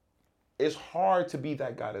you. It's hard to be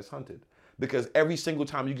that guy that's hunted because every single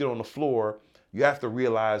time you get on the floor, you have to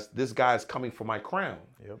realize this guy's coming for my crown.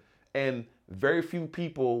 Yep. And very few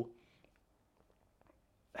people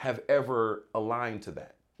have ever aligned to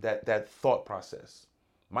that thought process.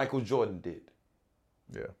 Michael Jordan did.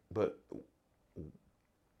 Yeah. But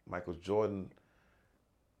Michael Jordan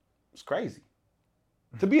was crazy.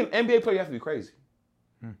 To be an NBA player, you have to be crazy.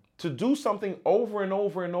 To do something over and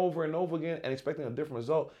over and over and over again and expecting a different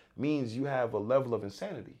result means you have a level of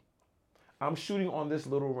insanity. I'm shooting on this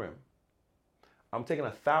little rim. I'm taking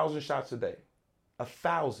 1,000 shots a day.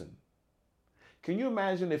 1,000. Can you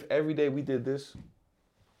imagine if every day we did this?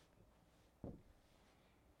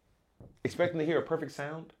 Expecting to hear a perfect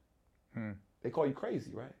sound? They call you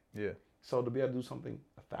crazy, right? Yeah. So to be able to do something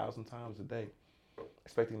 1,000 times a day,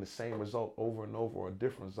 expecting the same result over and over or a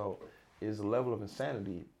different result is a level of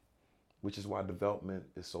insanity, which is why development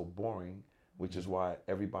is so boring, which is why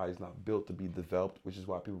everybody's not built to be developed, which is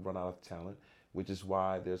why people run out of talent, which is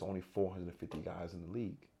why there's only 450 guys in the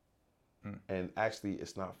league. And actually,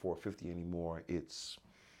 it's not 450 anymore. It's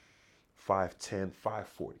 5'10",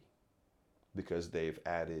 5'40", because they've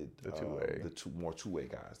added the two-way. more two-way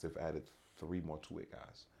guys. They've added 3 more two-way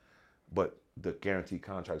guys. But the guaranteed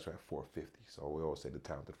contracts are at 450. So we always say the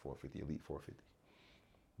talented 450, elite 450.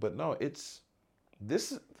 But no, it's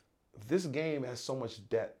this game has so much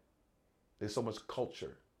depth. There's so much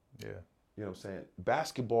culture. Yeah. You know what I'm saying?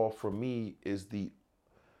 Basketball for me is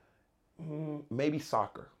maybe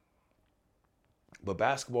soccer. But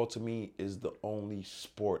basketball to me is the only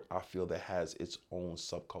sport I feel that has its own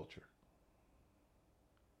subculture.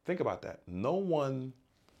 Think about that. No one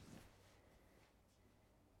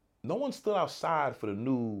stood outside for the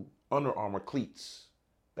new Under Armour cleats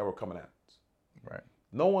that were coming out. Right.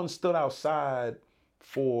 No one stood outside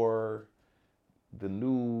for the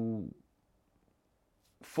new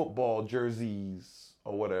football jerseys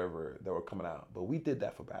or whatever that were coming out. But we did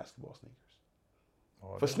that for basketball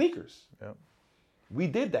sneakers. For sneakers. Yep. We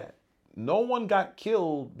did that. No one got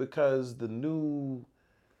killed because the new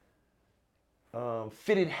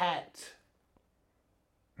fitted hat.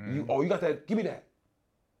 You got that? Give me that.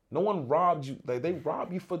 No one robbed you. Like they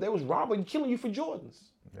was killing you for Jordans.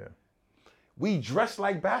 Yeah. We dress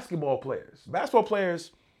like basketball players. Basketball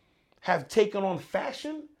players have taken on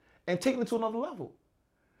fashion and taken it to another level.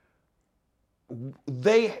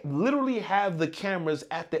 They literally have the cameras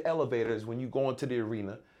at the elevators when you go into the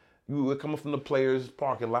arena. We're coming from the players'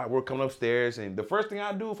 parking lot. We're coming upstairs, and the first thing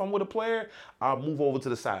I do if I'm with a player, I'll move over to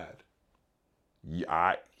the side.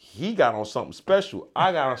 he got on something special.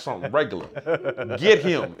 I got on something regular. Get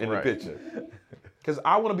him in the picture. Because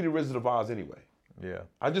I want to be the Wizard of Oz anyway. Yeah.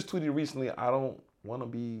 I just tweeted recently, I don't want to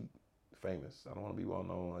be famous. I don't want to be well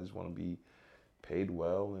known. I just want to be paid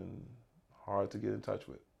well and hard to get in touch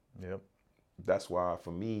with. Yep. That's why,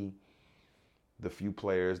 for me, the few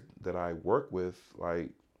players that I work with, like,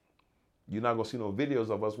 you're not going to see no videos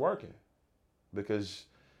of us working because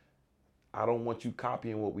I don't want you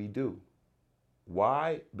copying what we do.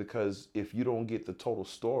 Why? Because if you don't get the total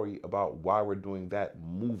story about why we're doing that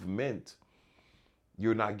movement,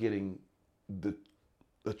 you're not getting the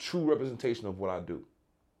true representation of what I do.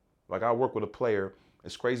 Like, I work with a player.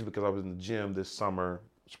 It's crazy because I was in the gym this summer,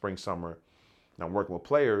 spring, summer, and I'm working with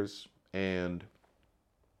players, and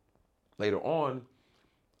later on,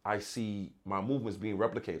 I see my movements being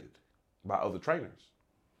replicated by other trainers.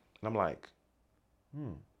 And I'm like,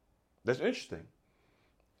 that's interesting.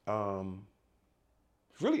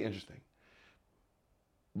 It's really interesting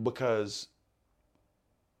because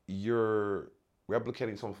you're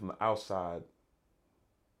replicating something from the outside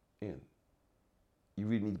in. You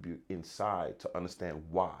really need to be inside to understand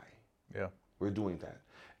why we're doing that.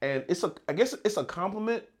 And I guess it's a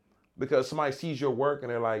compliment because somebody sees your work and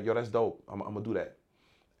they're like, yo, that's dope. I'm gonna do that.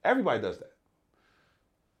 Everybody does that.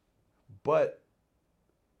 But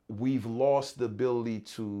we've lost the ability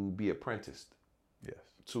to be apprenticed. Yes.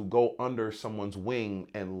 To go under someone's wing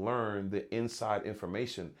and learn the inside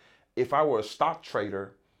information. If I were a stock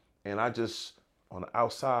trader and I just, on the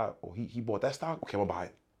outside, he bought that stock, okay, I'm gonna buy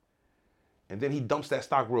it. And then he dumps that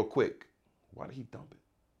stock real quick. Why did he dump it?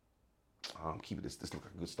 I'm keeping this looks like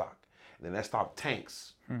a good stock. And then that stock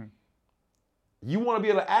tanks. You want to be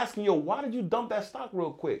able to ask him, yo, why did you dump that stock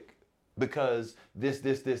real quick? Because this,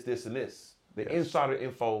 and this. The insider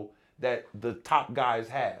info that the top guys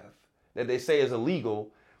have, that they say is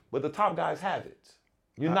illegal, but the top guys have it.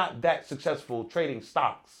 You're not that successful trading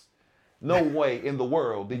stocks. No way in the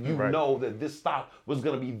world did you know that this stock was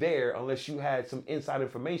going to be there unless you had some inside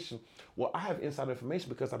information. Well, I have inside information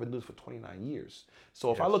because I've been doing this for 29 years.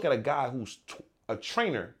 So if I look at a guy who's a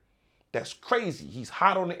trainer that's crazy, he's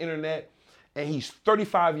hot on the internet, and he's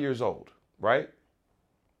 35 years old, right?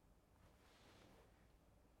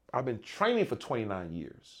 I've been training for 29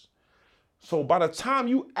 years. So by the time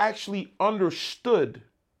you actually understood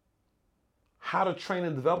how to train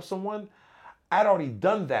and develop someone, I'd already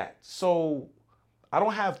done that. So I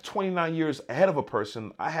don't have 29 years ahead of a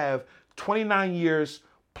person. I have 29 years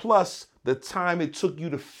plus the time it took you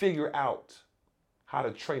to figure out how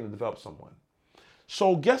to train and develop someone.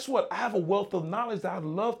 So guess what? I have a wealth of knowledge that I'd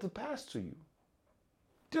love to pass to you.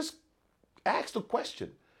 Just ask the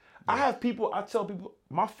question. I tell people,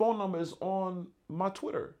 my phone number is on my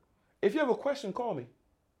Twitter. If you have a question, call me.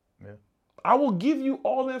 Yeah. I will give you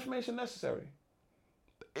all the information necessary.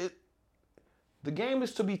 The game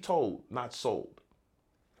is to be told, not sold.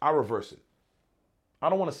 I reverse it. I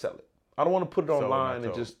don't want to sell it. I don't want to put it online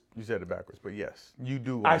and just... You said it backwards, but yes, you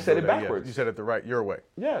do. I said it backwards. Yes. You said it your way.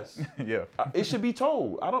 Yes. Yeah. It should be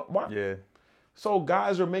told. Why? Yeah. So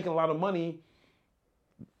guys are making a lot of money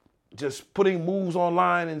just putting moves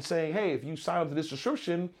online and saying, hey, if you sign up to this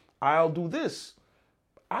subscription, I'll do this.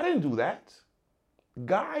 I didn't do that.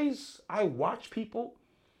 Guys, I watch people.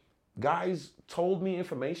 Guys told me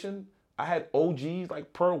information. I had OGs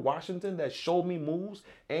like Pearl Washington that showed me moves.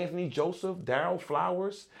 Anthony Joseph, Darryl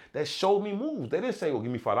Flowers that showed me moves. They didn't say, well,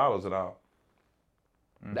 give me $5 an hour.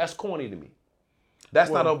 That's corny to me.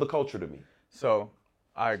 That's not of the culture to me. So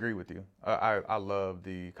I agree with you. I love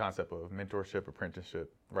the concept of mentorship,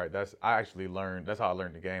 apprenticeship, right? That's how I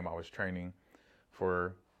learned the game. I was training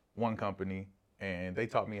for one company, and they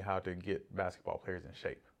taught me how to get basketball players in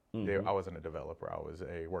shape. I wasn't a developer. I was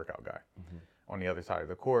a workout guy. On the other side of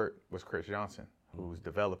the court was Chris Johnson, who's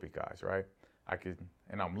developing guys, right?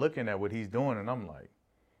 And I'm looking at what he's doing, and I'm like,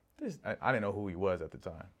 I didn't know who he was at the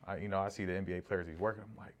time. I see the NBA players he's working.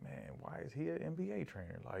 I'm like, man, why is he an NBA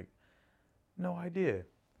trainer? Like, no idea.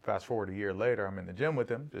 Fast forward a year later, I'm in the gym with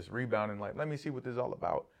him, just rebounding, like, let me see what this is all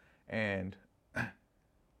about. And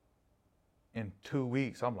in 2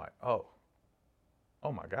 weeks, I'm like, oh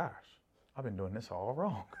my gosh, I've been doing this all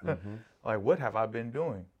wrong. Like, what have I been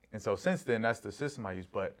doing? And so since then, that's the system I use.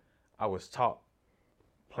 But I was taught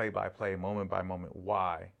play by play, moment by moment,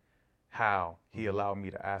 why, how. He allowed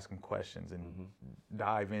me to ask him questions and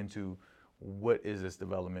dive into what is this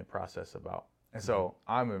development process about. And so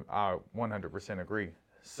I 100% agree.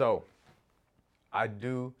 So I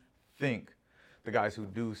do think the guys who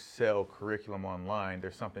do sell curriculum online,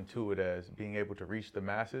 there's something to it as being able to reach the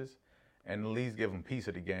masses and at least give them a piece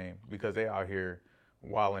of the game, because they out here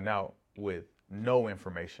wilding out with no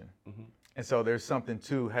information. And so there's something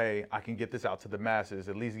to, hey, I can get this out to the masses,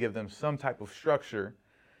 at least give them some type of structure,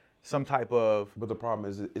 some type of... But the problem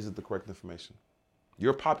is it the correct information?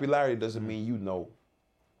 Your popularity doesn't mean you know.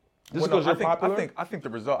 Just because you're popular? I think the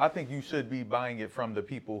result, I think you should be buying it from the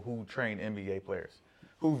people who train NBA players,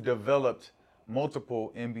 who've developed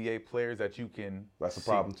multiple NBA players that you can That's the see.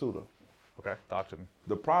 problem too, though. Okay, talk to me.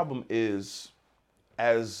 The problem is,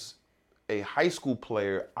 as a high school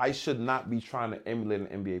player, I should not be trying to emulate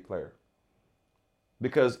an NBA player.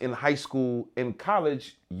 Because in high school, in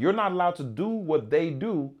college, you're not allowed to do what they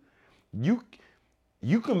do. You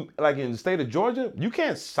can, like in the state of Georgia, you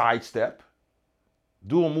can't sidestep,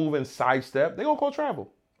 do a move and sidestep. They're going to call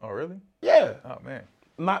travel. Oh, really? Yeah. Oh, man.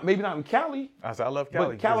 Maybe not in Cali. I love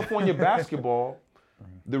Cali. But California basketball,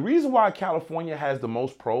 the reason why California has the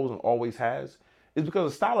most pros and always has is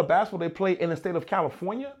because the style of basketball they play in the state of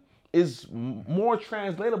California is more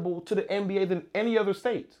translatable to the NBA than any other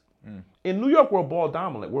state. In New York, we're ball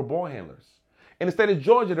dominant. We're ball handlers. In the state of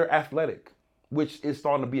Georgia, they're athletic, which is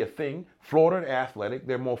starting to be a thing. Florida, they're athletic.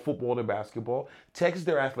 They're more football than basketball. Texas,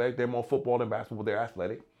 they're athletic. They're more football than basketball. They're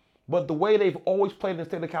athletic. But the way they've always played in the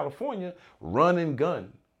state of California, run and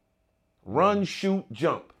gun. Run, shoot,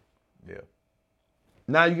 jump. Yeah.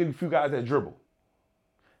 Now you get a few guys that dribble.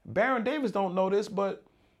 Baron Davis don't know this, but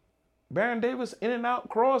Baron Davis, in and out,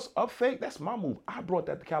 cross, up fake, that's my move. I brought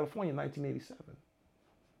that to California in 1987.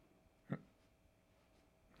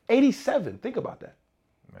 87, think about that.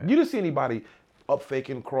 Man. You didn't see anybody up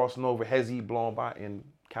faking, crossing over, hezzy, blowing by in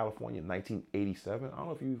California in 1987. I don't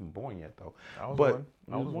know if you were even born yet, though. I was one.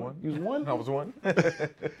 I was one. You was one? I was one.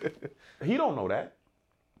 He don't know that.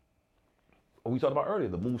 What we talked about earlier,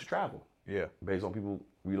 the moves travel. Yeah. Based on people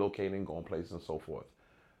relocating, going places and so forth.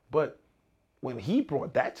 But when he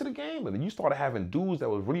brought that to the game, and then you started having dudes that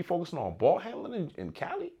was really focusing on ball handling in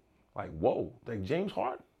Cali, like, whoa, like James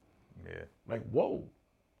Harden. Yeah. Like, whoa.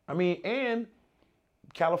 I mean, and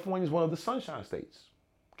California is one of the sunshine states.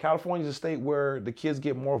 California is a state where the kids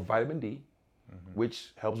get more vitamin D,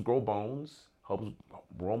 which helps grow bones, helps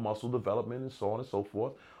grow muscle development, and so on and so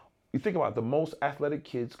forth. You think about it, the most athletic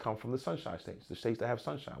kids come from the sunshine states, the states that have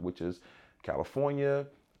sunshine, which is California,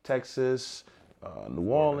 Texas, New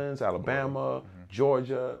Orleans, Alabama,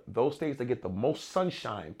 Georgia. Those states that get the most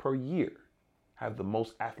sunshine per year have the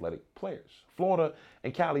most athletic players. Florida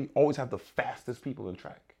and Cali always have the fastest people in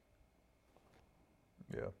track.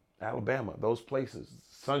 Yeah. Alabama, those places,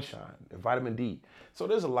 sunshine, vitamin D. So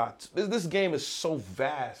there's a lot. This game is so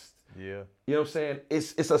vast. Yeah. You know what I'm saying?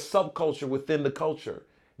 It's a subculture within the culture.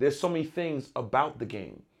 There's so many things about the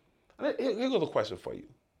game. And here's a question for you.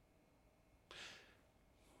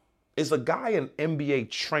 Is a guy an NBA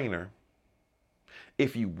trainer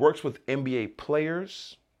if he works with NBA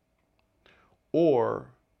players, or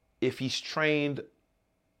if he's trained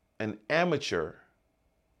an amateur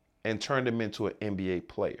and turned him into an NBA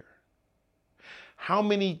player? How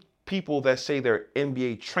many people that say they're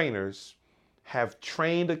NBA trainers have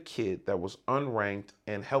trained a kid that was unranked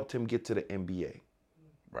and helped him get to the NBA?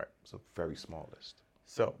 Right. It's a very small list.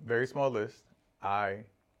 So, very small list. I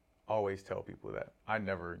always tell people that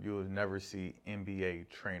you will never see NBA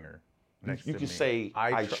trainer next to me. You can say,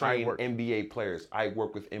 I train NBA players. I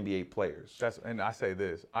work with NBA players. And I say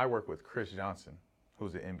this, I work with Chris Johnson,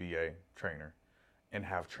 who's an NBA trainer, and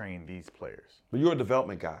have trained these players. But you're a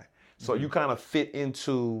development guy. So you kind of fit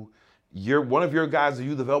into one of your guys that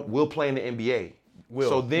you develop will play in the NBA.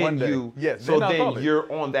 So then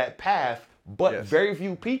you're on that path. But very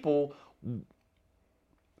few people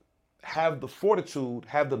have the fortitude,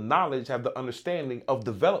 have the knowledge, have the understanding of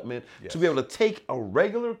development to be able to take a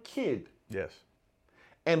regular kid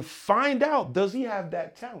and find out, does he have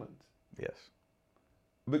that talent? Yes.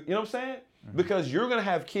 But you know what I'm saying? Because you're going to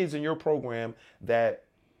have kids in your program that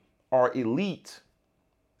are elite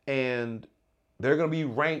and they're going to be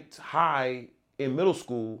ranked high in middle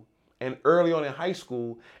school and early on in high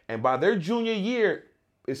school. And by their junior year,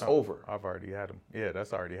 it's over. I've already had them. Yeah,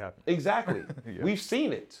 that's already happened. Exactly. We've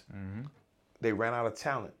seen it. They ran out of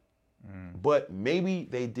talent. But maybe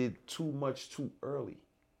they did too much too early.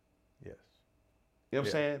 Yes. You know what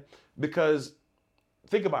I'm saying? Because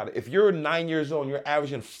think about it. If you're 9 years old and you're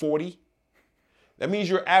averaging 40, that means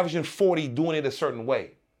you're averaging 40 doing it a certain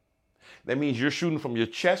way. That means you're shooting from your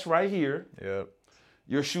chest right here. Yep.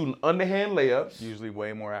 You're shooting underhand layups. Usually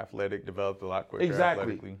way more athletic, developed a lot quicker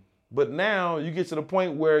athletically. But now you get to the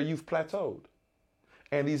point where you've plateaued.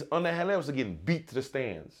 And these underhand layups are getting beat to the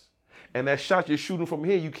stands. And that shot you're shooting from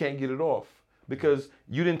here, you can't get it off. Because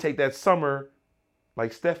you didn't take that summer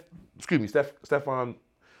like Steph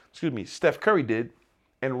Curry did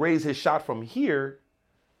and raise his shot from here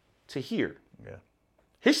to here. Yeah.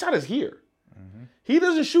 His shot is here. Mm-hmm. He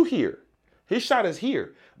doesn't shoot here. His shot is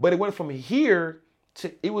here. But it went from here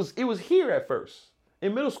to it was here at first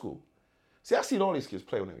in middle school. See, I seen all these kids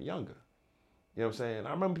play when they were younger. You know what I'm saying?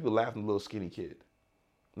 I remember people laughing at the little skinny kid.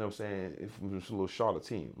 You know what I'm saying? If it was a little Charlotte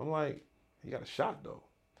team. I'm like, he got a shot though.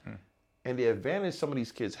 And the advantage some of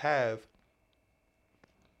these kids have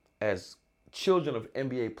as children of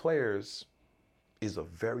NBA players is a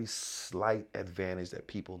very slight advantage that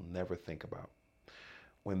people never think about.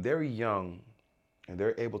 When they're young and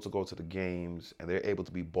they're able to go to the games and they're able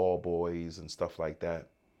to be ball boys and stuff like that,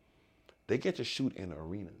 they get to shoot in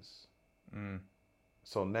arenas.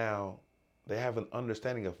 So now they have an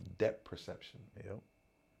understanding of depth perception. Yep.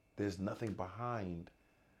 There's nothing behind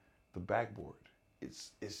the backboard.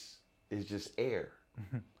 It's just air.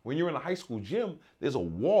 When you're in a high school gym, there's a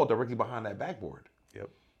wall directly behind that backboard. Yep.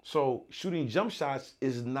 So shooting jump shots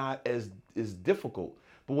is not as difficult.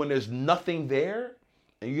 But when there's nothing there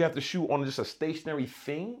and you have to shoot on just a stationary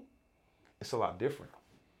thing, it's a lot different.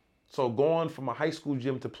 So going from a high school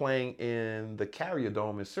gym to playing in the Carrier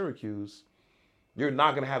Dome in Syracuse, you're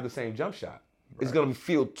not going to have the same jump shot. Right. It's going to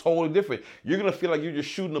feel totally different. You're going to feel like you're just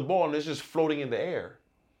shooting the ball and it's just floating in the air.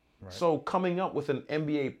 Right. So coming up with an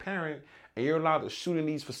NBA parent and you're allowed to shoot in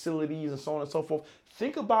these facilities and so on and so forth,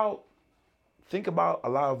 think about a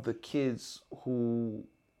lot of the kids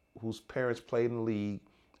whose parents played in the league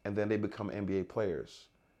and then they become NBA players.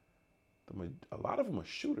 A lot of them are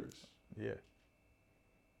shooters. Yeah.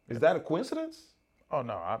 Is that a coincidence? Oh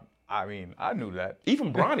no, I mean I knew that.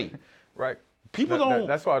 Even Bronny. Right. People don't.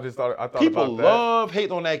 That's why I thought people about that. love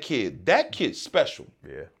hating on that kid. That kid's special.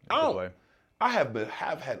 Yeah. I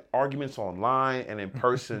have had arguments online and in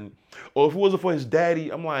person. Or if it wasn't for his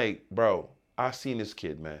daddy, I'm like, bro, I seen this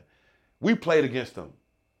kid, man. We played against him.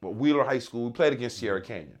 But Wheeler High School, we played against Sierra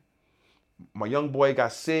Canyon. My young boy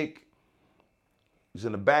got sick. He was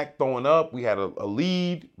in the back throwing up. We had a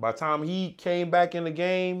lead. By the time he came back in the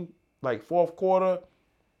game, like fourth quarter,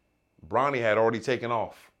 Bronny had already taken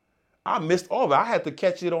off. I missed all of it. I had to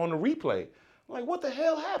catch it on the replay. I'm like, what the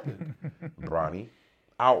hell happened? Bronny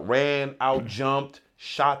outran, outjumped,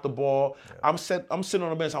 shot the ball. Yeah. I'm sitting on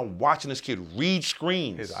the bench. I'm watching this kid read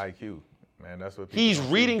screens. His IQ, man, that's what he's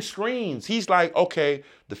reading screens. He's like, okay,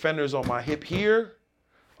 defender's on my hip here.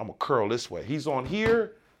 I'm gonna curl this way. He's on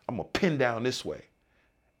here. I'm gonna pin down this way.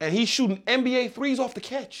 And he's shooting NBA threes off the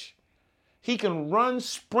catch. He can run,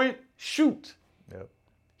 sprint, shoot. Yep.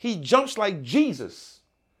 He jumps like Jesus.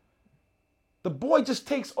 The boy just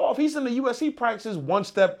takes off. He's in the USC practices, one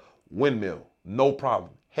step, windmill, no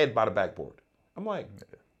problem, head by the backboard. I'm like,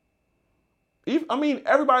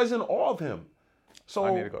 everybody's in awe of him. So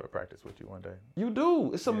I need to go to practice with you one day. You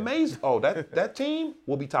do. It's amazing. Oh, that team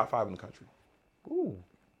will be top 5 in the country. Ooh,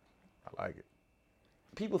 I like it.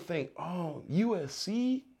 People think, oh,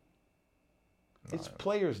 USC? It's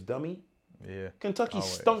players, dummy. Yeah. Kentucky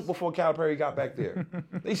stunk before Calipari got back there.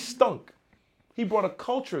 They stunk. He brought a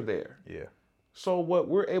culture there. Yeah. So what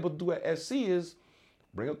we're able to do at SC is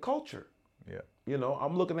bring a culture. Yeah. You know,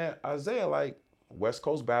 I'm looking at Isaiah like West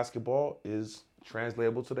Coast basketball is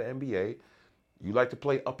translatable to the NBA. You like to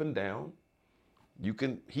play up and down.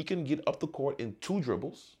 He can get up the court in 2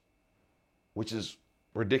 dribbles, which is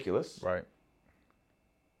ridiculous. Right.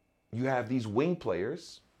 You have these wing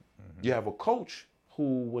players. Mm-hmm. You have a coach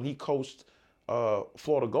who, when he coached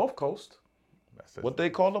Florida Gulf Coast, what they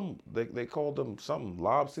called them? They called them something,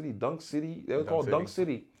 Lob City, Dunk City. They were called Dunk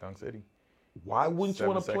City. Dunk City. Why wouldn't you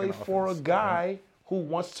want to play for a guy who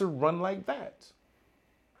wants to run like that?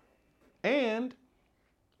 And,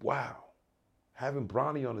 wow, having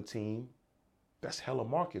Bronny on the team, that's hella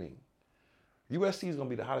marketing. USC is going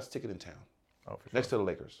to be the hottest ticket in town. Oh, for sure. Next to the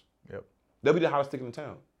Lakers. Yep. They'll be the hottest ticket in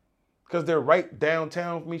town. Because they're right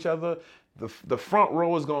downtown from each other. The front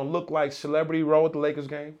row is going to look like Celebrity Row at the Lakers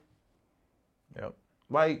game. Yep.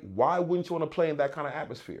 Like, why wouldn't you want to play in that kind of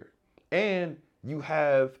atmosphere? And you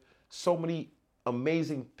have so many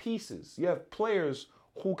amazing pieces. You have players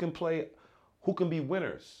who can be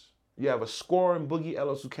winners. You have a scorer in Boogie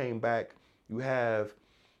Ellis who came back. You have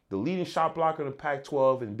the leading shot blocker in the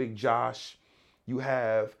Pac-12 in Big Josh. You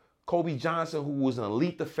have Kobe Johnson, who was an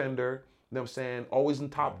elite defender, you know what I'm saying, always in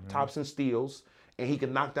tops and steals, and he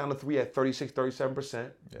can knock down the 3 at 36,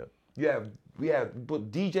 37%. Yep. We have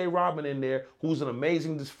put DJ Rodman in there, who's an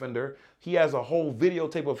amazing defender. He has a whole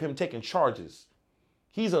videotape of him taking charges.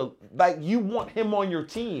 You want him on your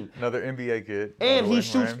team. Another NBA kid. And he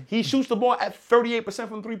shoots the ball at 38%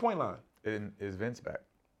 from the 3-point line. And is Vince back?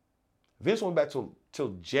 Vince went back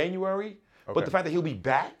till January, but the fact that he'll be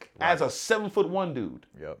back as a 7'1" dude.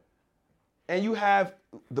 Yep. And you have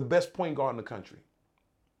the best point guard in the country.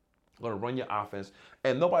 going to run your offense,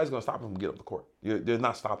 and nobody's going to stop him from getting up the court. They're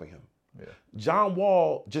not stopping him. Yeah. John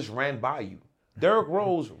Wall just ran by you. Derrick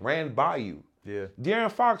Rose ran by you. Yeah.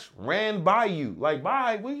 De'Aaron Fox ran by you. Like,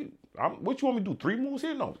 bye. What you want me to do? 3 moves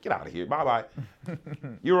here? No, get out of here. Bye-bye.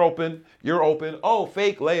 You're open. Oh,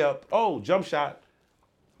 fake layup. Oh, jump shot.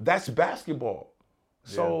 That's basketball.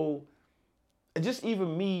 Yeah. So just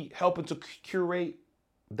even me helping to curate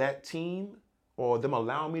that team, or them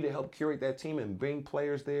allowing me to help curate that team and bring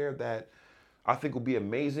players there that I think will be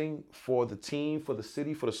amazing for the team, for the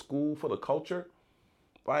city, for the school, for the culture.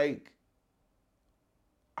 Like,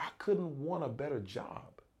 I couldn't want a better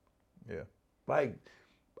job. Yeah. Like,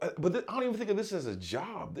 but I don't even think of this as a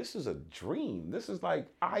job. This is a dream. This is like,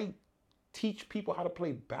 I teach people how to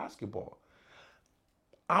play basketball.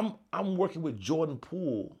 I'm working with Jordan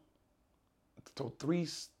Poole. So 2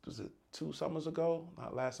 summers ago?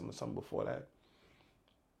 Not last summer, summer before that.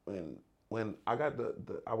 When I got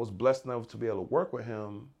I was blessed enough to be able to work with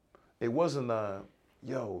him, it wasn't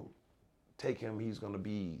take him, he's gonna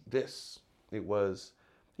be this. It was,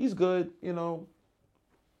 he's good,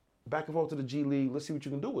 back and forth to the G League, let's see what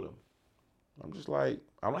you can do with him. I'm just like,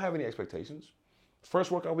 I don't have any expectations.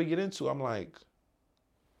 First workout we get into, I'm like,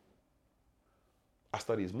 I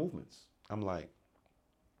study his movements. I'm like,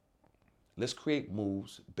 let's create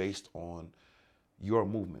moves based on your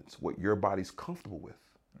movements, what your body's comfortable with.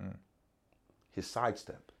 His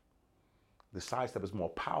sidestep. The sidestep is more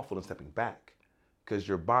powerful than stepping back, because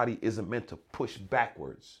your body isn't meant to push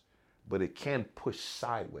backwards, but it can push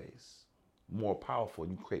sideways. More powerful,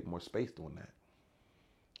 and you create more space doing that.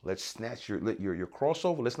 Let's snatch your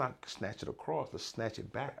crossover. Let's not snatch it across. Let's snatch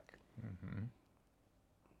it back.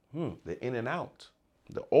 The in and out,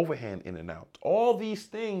 the overhand in and out. All these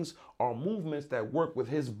things are movements that work with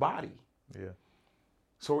his body. Yeah.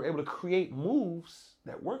 So we're able to create moves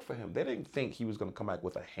that work for him. They didn't think he was going to come back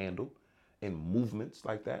with a handle and movements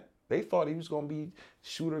like that. They thought he was going to be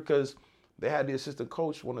shooter, because they had the assistant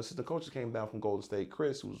coach. One of the assistant coaches came down from Golden State,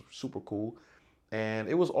 Chris, who was super cool. And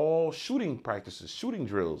it was all shooting practices, shooting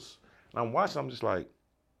drills. And I'm watching, I'm just like,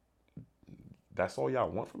 that's all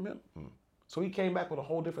y'all want from him? So he came back with a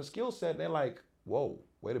whole different skill set. And they're like, whoa,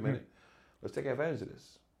 wait a minute. Let's take advantage of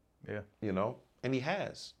this. Yeah. And he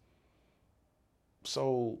has.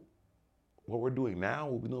 So what we're doing now,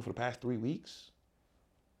 what we've been doing for the past 3 weeks,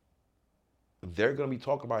 they're going to be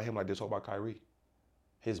talking about him like they talk about Kyrie.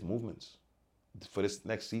 His movements for this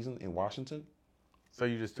next season in Washington. So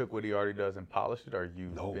you just took what he already does and polished it, or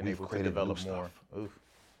you've been able to develop more?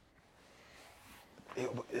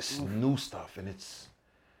 It's new stuff, and it's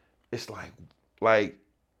like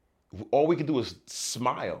all we can do is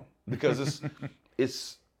smile, because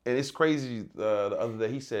it's crazy. The other day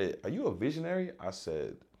he said, "Are you a visionary?" I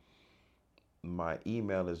said, "My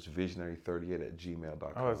email is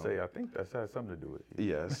visionary38@gmail.com." I would say, I think that has something to do with it.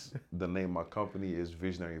 Yes. The name of my company is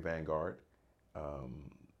Visionary Vanguard.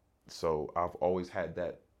 So I've always had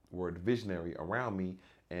that word visionary around me.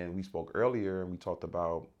 And we spoke earlier and we talked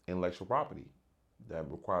about intellectual property that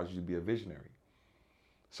requires you to be a visionary.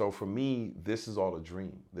 So for me, this is all a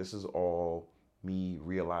dream. This is all me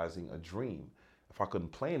realizing a dream. If I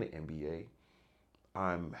couldn't play in the NBA,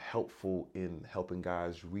 I'm helpful in helping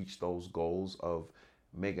guys reach those goals of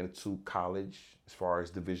making it to college, as far as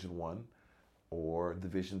Division I or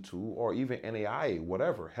Division II or even NAIA,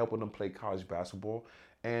 whatever, helping them play college basketball.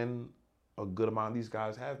 And a good amount of these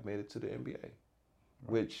guys have made it to the NBA,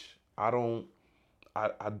 which I don't.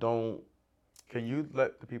 Can you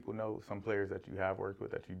let the people know some players that you have worked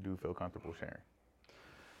with that you do feel comfortable sharing?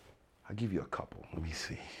 I'll give you a couple. Let me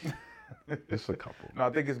see. Just a couple. No,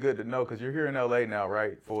 I think it's good to know, because you're here in LA now,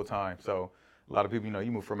 right? Full time. So a lot of people,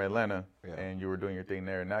 you moved from Atlanta and you were doing your thing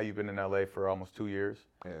there. And now you've been in LA for almost 2 years.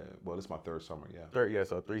 Yeah. Well, this is my third summer. Yeah.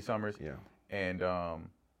 So 3 summers. Yeah. And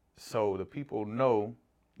so the people know,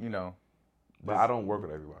 But I don't work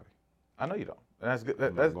with everybody. I know you don't. And that's good.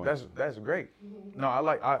 That's great. No,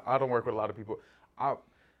 I don't work with a lot of people.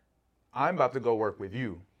 I'm about to go work with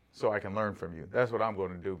you so I can learn from you. That's what I'm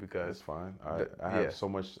going to do, because that's fine. I have so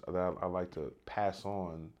much that I like to pass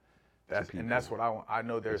on. And that's what I want. I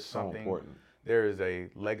know there's something. So important. There is a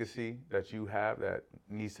legacy that you have that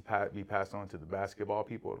needs to be passed on to the basketball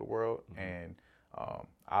people of the world, and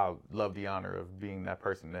I love the honor of being that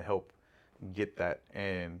person to help get that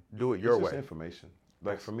and do it your way. It's just information.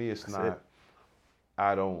 Like for me, it's not.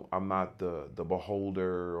 I'm not the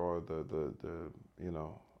beholder or the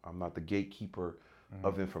I'm not the gatekeeper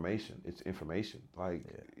of information. It's information. Like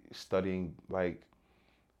studying, like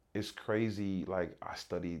it's crazy. Like I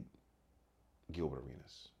studied Gilbert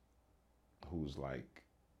Arenas, who's like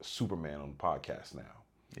Superman on the podcast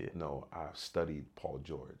now. I've studied Paul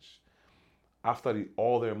George. I've studied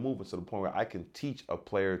all their movements to the point where I can teach a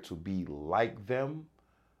player to be like them,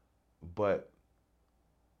 but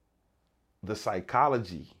the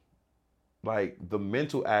psychology, like the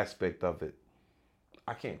mental aspect of it,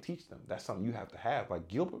 I can't teach them. That's something you have to have. Like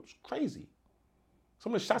Gilbert was crazy.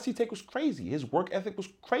 Some of the shots he take was crazy. His work ethic was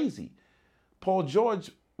crazy. Paul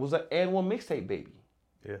George was an annual mixtape baby.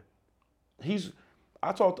 Yeah.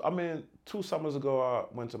 I mean, 2 summers ago, I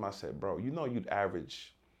went to him, I said, bro, you know you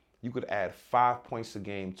could add 5 points a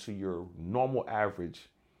game to your normal average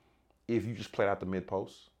if you just played out the mid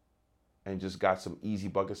post and just got some easy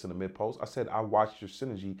buckets in the mid post. I said, I watched your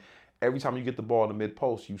synergy. Every time you get the ball in the mid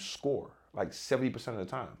post, you score like 70% of the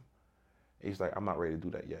time. He's like, I'm not ready to do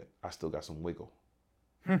that yet. I still got some wiggle.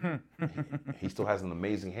 he still has an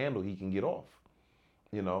amazing handle he can get off,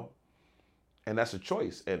 you know, and that's a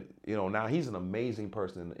choice. And you know, now he's an amazing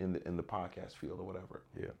person in the podcast field or whatever.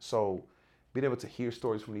 Yeah. So being able to hear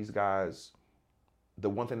stories from these guys, the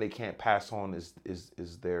one thing they can't pass on is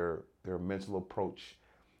their mental approach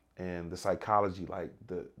and the psychology, like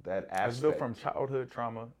that aspect. It's built from childhood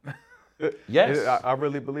trauma. Yes, I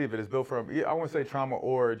really believe it. It's built from, I wouldn't say trauma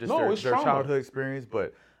or just their childhood experience,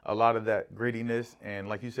 but a lot of that grittiness, and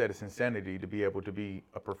like you said, it's insanity to be able to be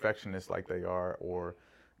a perfectionist like they are, or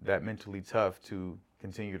that mentally tough to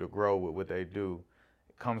continue to grow with what they do.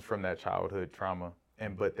 It comes from that childhood trauma,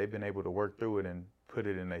 but they've been able to work through it and put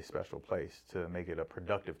it in a special place to make it a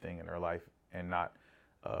productive thing in their life and not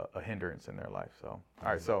a hindrance in their life. So, all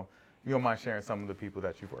right, so you don't mind sharing some of the people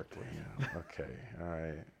that you've worked with? Yeah. Okay, all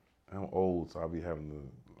right. I'm old, so I'll be having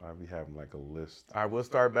like a list. All right, we'll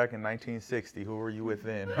start back in 1960. Who were you with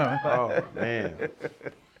then? Oh, man.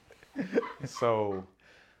 So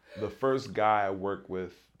the first guy I worked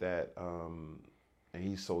with that, and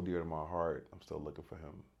he's so dear to my heart, I'm still looking for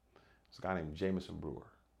him. It's a guy named Jamison Brewer.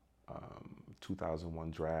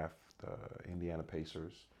 2001 draft, Indiana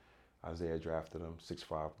Pacers. Isaiah drafted him,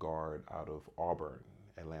 6'5" guard out of Auburn,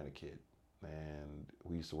 Atlanta kid. And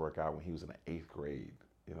we used to work out when he was in the 8th grade.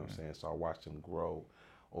 You know what I'm saying? So I watched him grow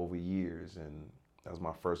over years, and that was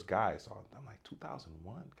my first guy. So I'm like,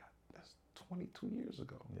 2001? God, that's 22 years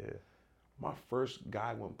ago. Yeah. My first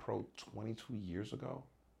guy went pro 22 years ago.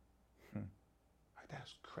 Like,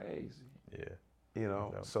 that's crazy. Yeah. You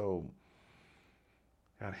know, so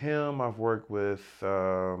got him. I've worked with,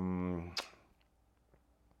 I'll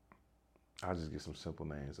just get some simple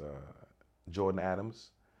names. Jordan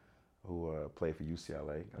Adams, who played for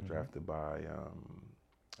UCLA, got drafted by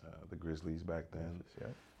the Grizzlies back then.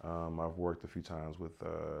 I've worked a few times with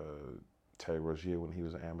Terry Rozier when he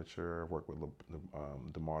was an amateur. I've worked with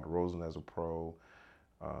DeMar DeRozan as a pro.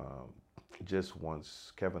 Just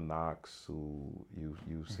once, Kevin Knox, who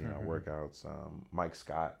you've seen our workouts. Mike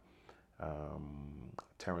Scott,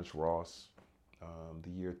 Terrence Ross. The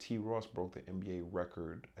year T. Ross broke the NBA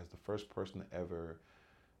record as the first person to ever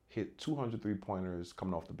hit 200 3-pointers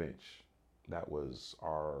coming off the bench. That was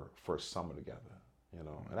our first summer together, you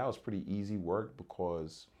know. And that was pretty easy work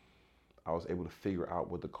because I was able to figure out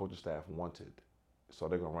what the coaching staff wanted. So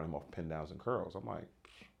they're gonna run him off pin downs and curls. I'm like,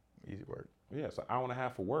 easy work. Yeah, it's an hour and a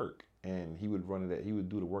half of work. And he would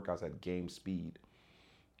do the workouts at game speed,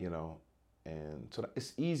 you know. And so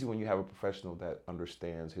it's easy when you have a professional that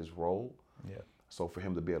understands his role. Yeah. So for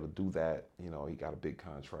him to be able to do that, you know, he got a big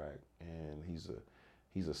contract, and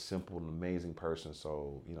he's a simple and amazing person.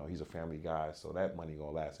 So, you know, he's a family guy, so that money gonna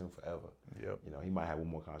last him forever. Yep. You know, he might have one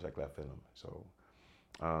more contract left in him. So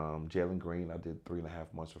Jalen Green, I did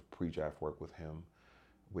 3.5 months of pre-draft work with him,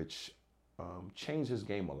 which changed his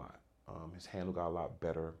game a lot. His handle got a lot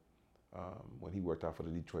better. When he worked out for the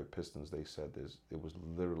Detroit Pistons, they said it was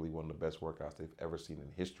literally one of the best workouts they've ever seen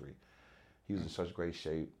in history. He was in such great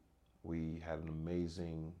shape. We had an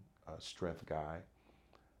amazing strength guy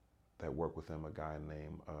that worked with him, a guy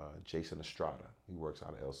named Jason Estrada. He works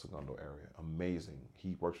out of El Segundo area. Amazing.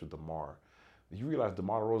 He works with DeMar. You realize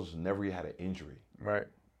DeMar DeRozan's never had an injury. Right.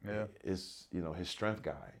 Yeah. It's, you know, his strength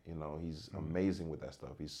guy. You know, he's amazing with that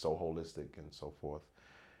stuff. He's so holistic and so forth.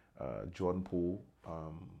 Jordan Poole.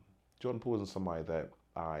 Jordan Poole isn't somebody that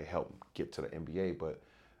I helped get to the NBA, but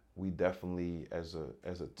we definitely, as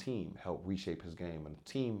a team, helped reshape his game. And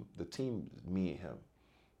the team, me and him,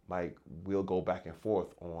 like, we'll go back and forth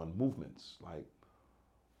on movements. Like,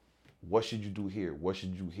 what should you do here? What should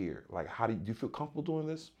you do here? Like, do you feel comfortable doing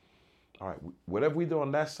this? All right, whatever we do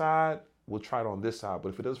on that side, we'll try it on this side. But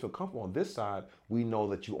if it doesn't feel comfortable on this side, we know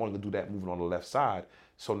that you're only gonna do that movement on the left side.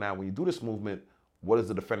 So now when you do this movement, what is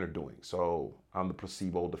the defender doing? So I'm the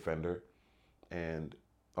placebo defender, and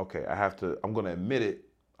okay, I'm gonna admit it.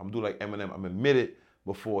 I'm doing like Eminem. I'm admit it,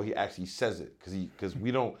 before he actually says it, because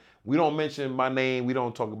we don't mention my name. We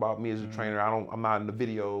don't talk about me as a trainer. I'm not in the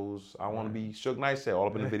videos. I want to be Suge Knight said all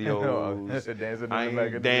up in the videos. Dancing I in the back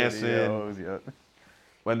ain't of the dancing. videos, yep.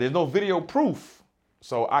 When there's no video proof,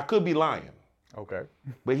 so I could be lying. Okay.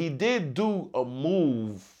 But he did do a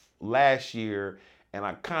move last year, and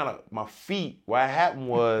my feet. What happened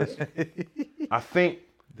was, I think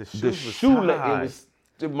my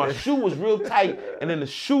shoe was real tight, and then the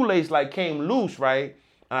shoelace like came loose, right?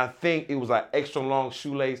 And I think it was like extra long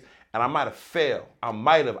shoelace, and I might have fell. I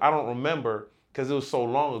don't remember because it was so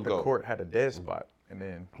long ago. The court had a dead spot, and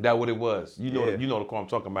then that's what it was. You know the court I'm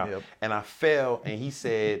talking about. Yep. And I fell, and he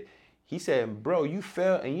said, bro, you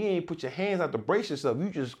fell, and you ain't put your hands out to brace yourself. You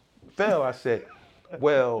just fell. I said,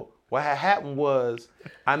 well, what had happened was,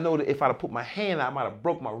 I know that if I'd have put my hand out, I might have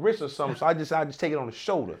broke my wrist or something. So I just take it on the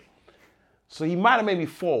shoulder. So he might have made me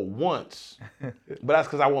fall once, but that's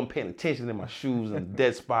because I wasn't paying attention in my shoes and the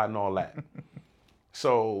dead spot and all that.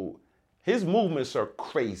 So his movements are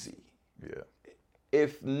crazy. Yeah.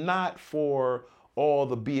 If not for all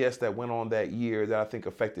the BS that went on that year that I think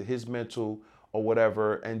affected his mental or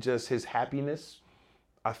whatever, and just his happiness,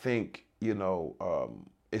 I think,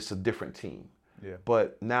 it's a different team. Yeah.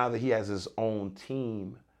 But now that he has his own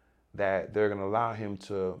team, that they're going to allow him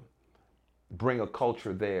to bring a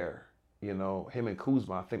culture there, him and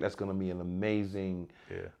Kuzma, I think that's going to be an amazing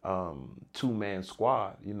two-man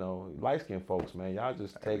squad. Light-skinned folks, man, y'all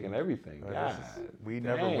just taking everything. We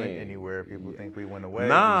never went anywhere. People think we went away.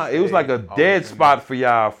 Nah, it was like a dead spot for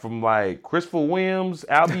y'all, from like Christopher Williams,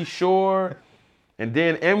 Albie Shore, and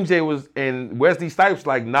then MJ was, and Wesley Snipes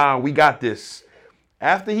like, nah, we got this.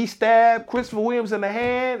 After he stabbed Christopher Williams in the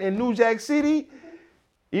hand in New Jack City,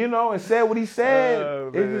 and said what he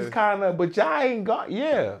said, it was kind of, but y'all ain't got,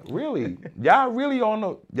 really. Y'all really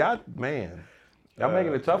man, y'all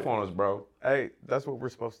making it tough on us, bro. Hey, that's what we're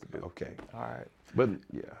supposed to do. Okay. All right. But,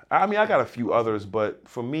 I mean, I got a few others, but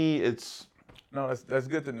for me, it's... No, that's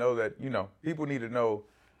good to know that, people need to know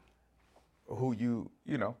who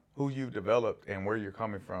you've developed and where you're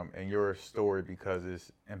coming from and your story, because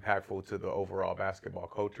it's impactful to the overall basketball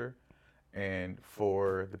culture. And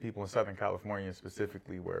for the people in Southern California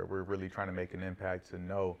specifically, where we're really trying to make an impact, to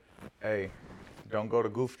know, hey, don't go to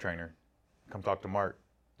Goof Trainer. Come talk to Mark.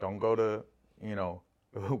 Don't go to,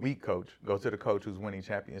 a weak coach. Go to the coach who's winning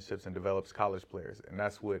championships and develops college players. And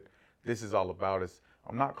that's what this is all about.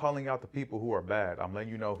 I'm not calling out the people who are bad. I'm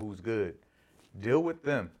letting you know who's good. Deal with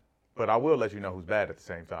them. But I will let you know who's bad at the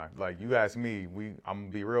same time. Like, you ask me, I'm going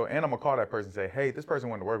to be real, and I'm going to call that person and say, hey, this person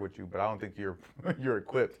wanted to work with you, but I don't think you're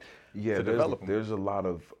equipped to develop them. There's a lot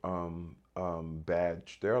of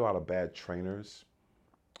there are a lot of bad trainers,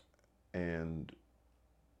 and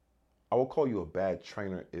I will call you a bad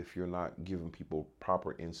trainer if you're not giving people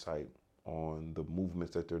proper insight on the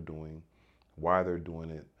movements that they're doing, why they're doing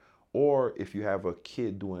it, or if you have a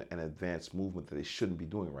kid doing an advanced movement that they shouldn't be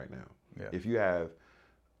doing right now. Yeah. If you have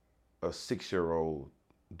a 6-year-old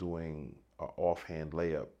doing an offhand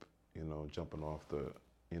layup, jumping off the,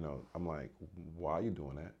 I'm like, why are you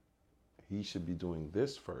doing that? He should be doing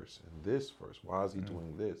this first and this first. Why is he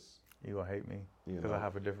doing this? You gonna hate me because I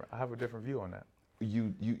have a different view on that.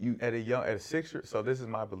 You at a 6-year. So this is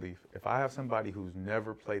my belief. If I have somebody who's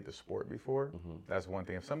never played the sport before, that's one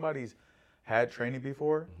thing. If somebody's had training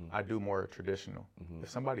before, I do more traditional. If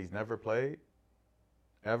somebody's never played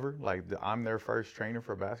ever, like I'm their first trainer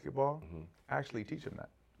for basketball, I actually teach them that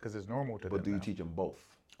because it's normal to them. But do you teach them both?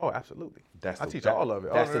 Oh, absolutely. I teach all of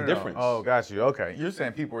it. That's the difference. Oh, got you. Okay. You're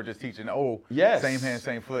saying people are just teaching, same hand,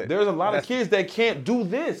 same foot. There's a lot of kids that can't do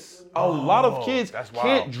this. A lot of kids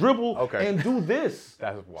can't dribble and do this.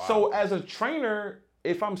 That's wild. So as a trainer,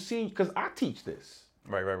 if I'm seeing, because I teach this.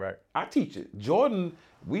 Right. I teach it. Jordan,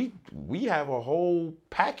 we have a whole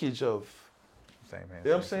package of, same hand.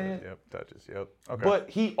 You know what I'm saying? Yep, touches. Yep. Okay. But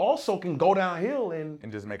he also can go downhill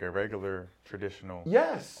and just make a regular, traditional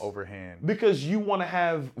overhand. Because you want to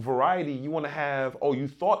have variety. You want to have, you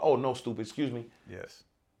thought, no, stupid, excuse me. Yes.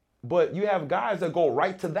 But you have guys that go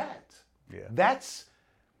right to that. Yeah. That's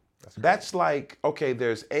like, okay,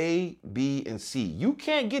 there's A, B, and C. You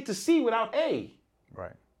can't get to C without A.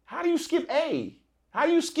 Right. How do you skip A? How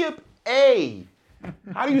do you skip A?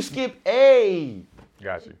 How do you skip A?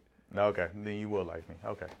 Got you. No, okay. Then you will like me.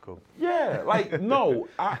 Okay, cool. Yeah, like, no.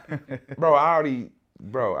 Come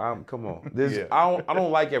on. I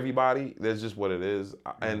don't like everybody. That's just what it is.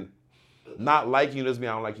 And not liking you doesn't mean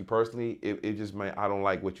I don't like you personally. It just means I don't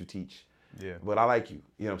like what you teach. Yeah. But I like you.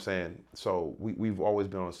 You know what I'm saying? So we've always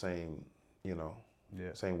been on the same,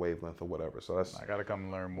 same wavelength or whatever. So that's I got to come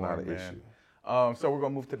and learn more, not an man. issue. So we're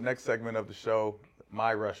going to move to the next segment of the show,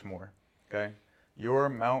 My Rushmore. Okay? Your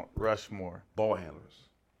Mount Rushmore. Ball handlers.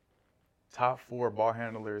 Top 4 ball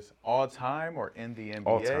handlers all time or in the NBA?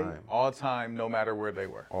 All time. All time, no matter where they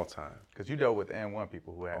were. All time. Because you dealt with N1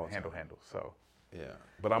 people who had All handles. So yeah,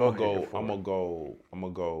 but I'm gonna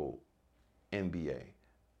go NBA.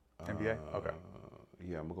 NBA? Okay.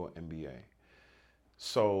 Yeah, I'm gonna go NBA.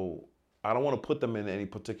 So I don't want to put them in any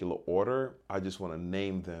particular order. I just want to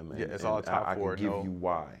name them. And, it's all top I 4. I can give you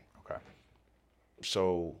why. Okay.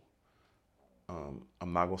 So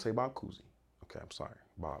I'm not gonna say Bob Cousy. Okay, I'm sorry,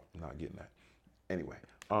 Bob. I'm not getting that. Anyway,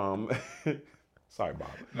 sorry, Bob.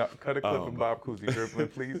 No, cut a clip of Bob Cousy dribbling,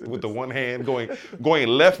 please. With the one hand going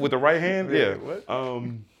left with the right hand. Yeah.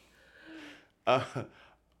 What?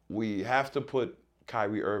 We have to put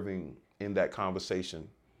Kyrie Irving in that conversation,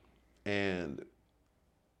 and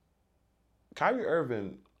Kyrie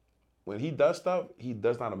Irving, when he does stuff, he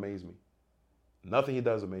does not amaze me. Nothing he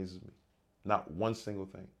does amazes me. Not one single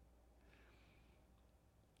thing.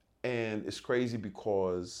 And it's crazy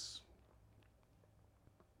because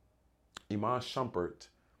Iman Shumpert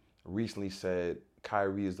recently said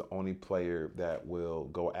Kyrie is the only player that will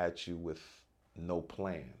go at you with no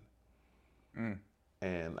plan.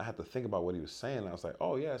 And I had to think about what he was saying. I was like,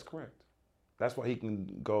 oh, yeah, that's correct. That's why he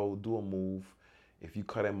can go do a move. If you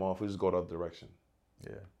cut him off, he'll just go the other direction.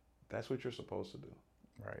 Yeah. That's what you're supposed to do.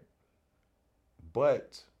 Right.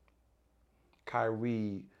 But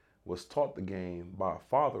Kyrie was taught the game by a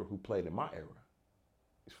father who played in my era.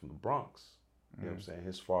 He's from the Bronx. You know what I'm saying?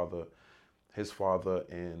 His father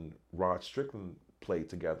and Rod Strickland played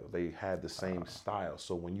together. They had the same style.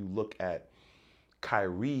 So when you look at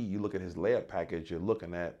Kyrie, you look at his layup package, you're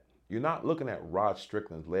not looking at Rod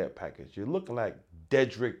Strickland's layup package. You're looking at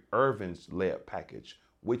Dedrick Irvin's layup package,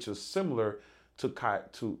 which is similar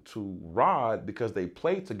to Rod because they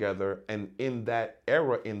played together. And in that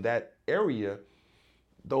era, in that area,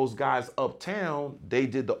 those guys uptown, they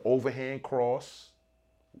did the overhand cross.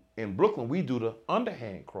 In Brooklyn, we do the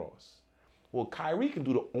underhand cross. Well, Kyrie can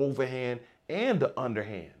do the overhand and the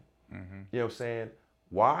underhand. You know what I'm saying?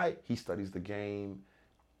 Why? He studies the game.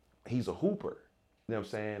 He's a hooper. You know what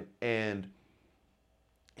I'm saying? And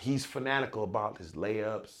he's fanatical about his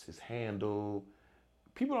layups, his handle.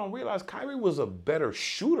 People don't realize Kyrie was a better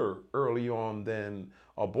shooter early on than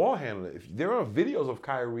a ball handler. There are videos of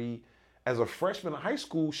Kyrie as a freshman in high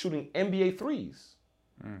school shooting NBA threes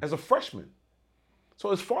as a freshman.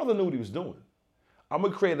 So his father knew what he was doing. I'm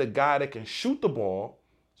going to create a guy that can shoot the ball,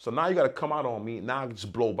 so now you got to come out on me. Now I can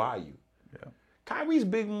just blow by you. Yeah. Kyrie's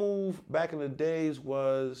big move back in the days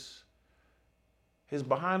was his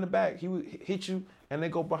behind the back. He would hit you and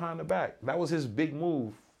then go behind the back. That was his big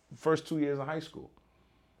move first 2 years of high school.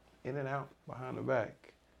 In and out, behind the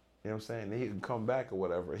back. You know what I'm saying? Then he could come back or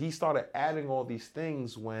whatever. He started adding all these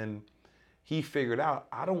things when he figured out,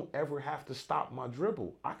 I don't ever have to stop my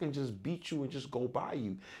dribble. I can just beat you and just go by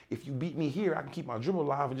you. If you beat me here, I can keep my dribble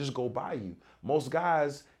alive and just go by you. Most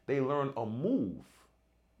guys, they learn a move.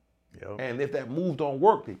 Yep. And if that move don't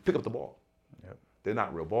work, they pick up the ball. Yep. They're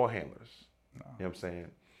not real ball handlers. No. You know what I'm saying?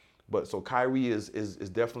 But so Kyrie is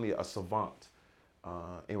definitely a savant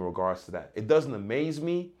in regards to that. It doesn't amaze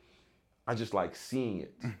me. I just like seeing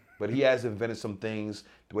it. But he has invented some things.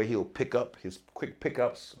 The way he'll pick up, his quick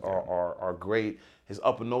pickups are great. His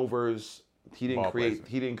up and overs, he didn't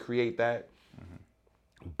create that.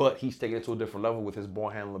 But he's taken it to a different level with his ball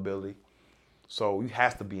handling ability. So he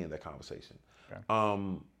has to be in that conversation.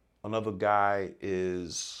 Okay. Another guy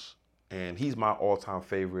is, and he's my all-time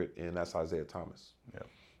favorite, and that's Isaiah Thomas. Yep.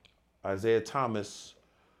 Isaiah Thomas,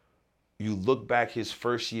 you look back his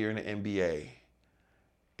first year in the NBA,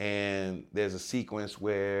 and there's a sequence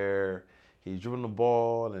where he's dribbling the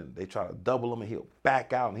ball and they try to double him and he'll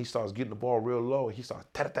back out and he starts getting the ball real low and he starts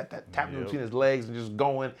tapping him between his legs and just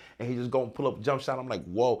going and he just go and pull up a jump shot. I'm like,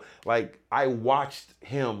 whoa. Like, I watched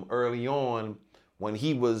him early on when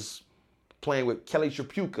he was playing with Kelly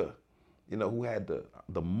Tripucka, you know, who had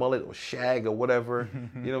the mullet or shag or whatever.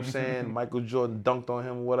 You know what I'm saying? Michael Jordan dunked on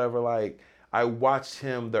him or whatever. Like, I watched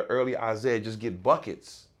him, the early Isaiah, just get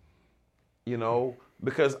buckets, you know?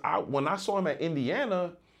 Because when I saw him at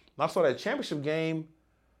Indiana, when I saw that championship game,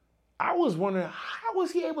 I was wondering, how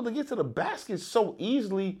was he able to get to the basket so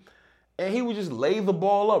easily? And he would just lay the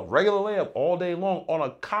ball up, regular layup all day long on a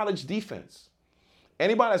college defense.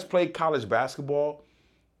 Anybody that's played college basketball,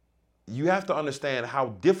 you have to understand how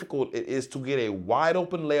difficult it is to get a wide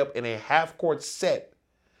open layup in a half-court set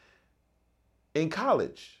in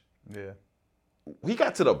college. Yeah. He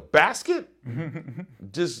got to the basket,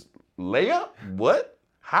 just layup? What?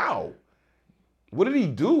 How? What did he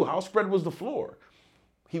do? How spread was the floor?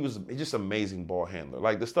 He was just an amazing ball handler.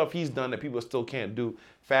 Like the stuff he's done that people still can't do.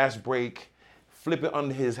 Fast break, flip it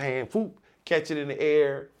under his hand, whoop, catch it in the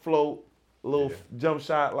air, float, a little jump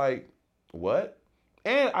shot, like, what?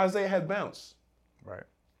 And Isaiah had bounce. Right.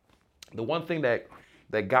 The one thing that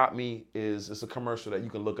got me is it's a commercial that you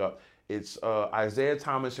can look up. It's Isaiah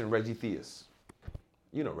Thomas and Reggie Theus.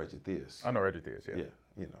 You know Reggie Theus. I know Reggie Theus, yeah. Yeah,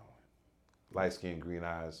 you know. Light skin, green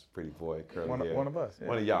eyes, pretty boy, curly hair. One of us. Yeah.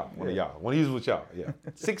 One of y'all. When he was with y'all, yeah.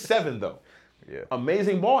 6'7" though. Yeah.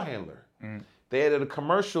 Amazing ball handler. They had a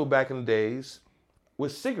commercial back in the days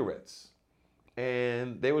with cigarettes.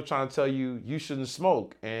 And they were trying to tell you shouldn't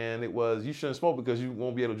smoke. And it was, you shouldn't smoke because you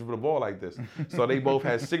won't be able to dribble the ball like this. So they both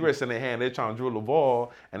had cigarettes in their hand. They're trying to dribble the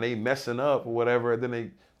ball and they messing up or whatever. And then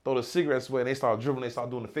they throw the cigarettes away and they start dribbling. They start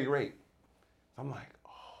doing the figure eight. I'm like, oh,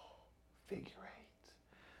 figure eight.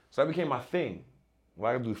 So that became my thing.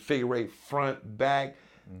 Well, I could do figure eight, front, back,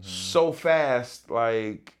 so fast.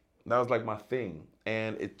 Like, that was like my thing.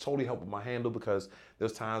 And it totally helped with my handle because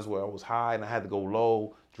there's times where I was high and I had to go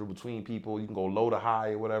low, dribble between people. You can go low to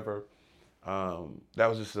high or whatever. That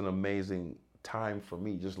was just an amazing time for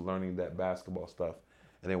me, just learning that basketball stuff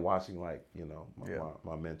and then watching, like, you know,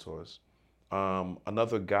 my mentors.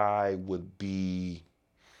 Another guy would be,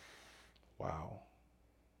 wow.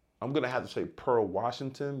 I'm going to have to say Pearl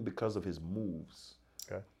Washington because of his moves.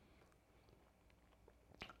 Okay.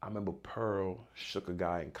 I remember Pearl shook a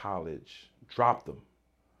guy in college, dropped him,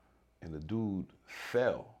 and the dude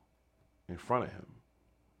fell in front of him.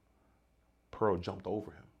 Pearl jumped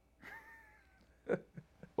over him.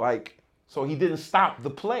 Like, so he didn't stop the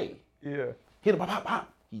play. Yeah. Hit him, pop, pop,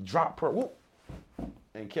 pop. He dropped Pearl, whoop,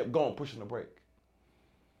 and kept going, pushing the break.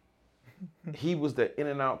 He was the in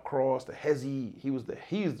and out cross, the hezzy. He's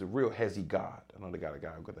the real hezzy god. I know they got a guy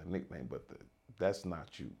who got that nickname, but that's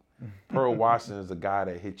not you. Pearl Washington is the guy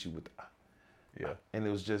that hit you with and it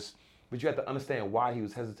was just, but you have to understand why he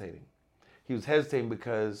was hesitating. He was hesitating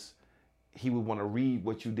because he would want to read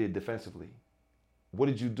what you did defensively. What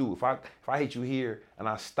did you do? If I hit you here and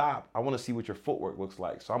I stop, I want to see what your footwork looks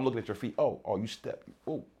like. So I'm looking at your feet. Oh, you step.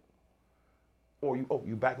 Oh. Or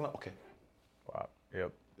you back up. Okay. Wow.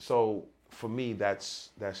 Yep. So for me,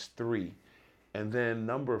 that's 3. And then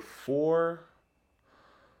number 4,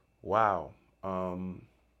 wow. I'm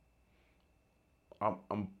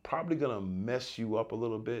probably gonna mess you up a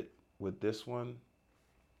little bit with this one,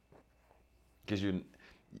 because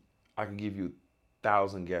I can give you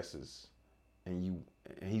 1,000 guesses, and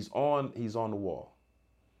he's on the wall.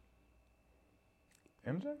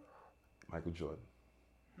 MJ? Michael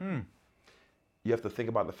Jordan. You have to think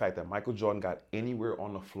about the fact that Michael Jordan got anywhere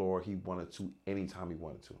on the floor he wanted to, anytime he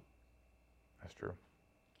wanted to. That's true.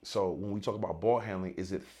 So when we talk about ball handling,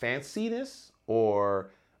 is it fanciness or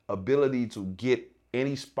ability to get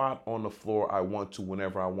any spot on the floor I want to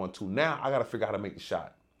whenever I want to? Now I got to figure out how to make the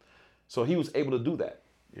shot. So he was able to do that.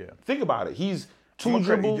 Yeah. Think about it. He's two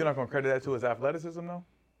dribble. You're not going to credit that to his athleticism,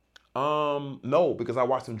 though? No, because I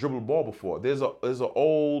watched him dribble the ball before. There's an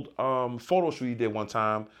old photo shoot he did one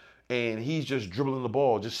time, and he's just dribbling the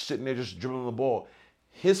ball, just sitting there, just dribbling the ball.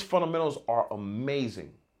 His fundamentals are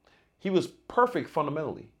amazing. He was perfect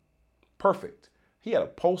fundamentally. Perfect. He had a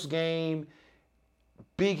post game,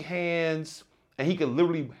 big hands, and he could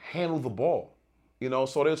literally handle the ball. You know,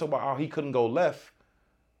 so they were talking about how he couldn't go left.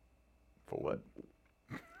 For what?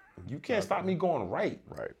 You can't stop me going right.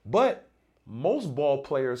 Right. But most ball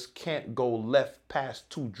players can't go left past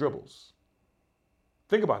 2 dribbles.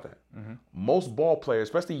 Think about that. Mm-hmm. Most ball players,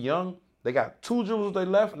 especially young, they got 2 dribbles they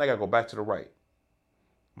left and they got to go back to the right.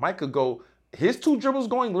 Mike could go, his 2 dribbles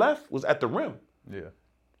going left was at the rim. Yeah.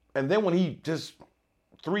 And then when he just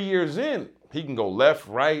 3 years in, he can go left,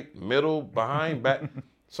 right, middle, behind, back.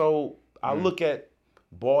 So I look at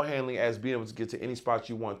ball handling as being able to get to any spot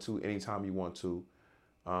you want to, anytime you want to.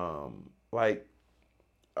 Of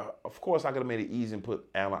course, I could have made it easy and put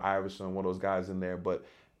Allen Iverson, one of those guys in there, but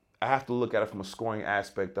I have to look at it from a scoring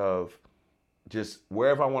aspect of just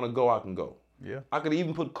wherever I want to go, I can go. Yeah. I could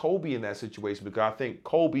even put Kobe in that situation because I think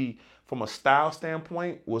Kobe, from a style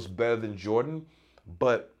standpoint, was better than Jordan,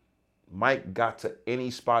 but Mike got to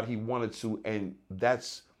any spot he wanted to, and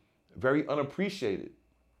that's very unappreciated.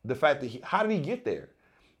 The fact that how did he get there?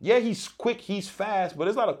 Yeah, he's quick, he's fast, but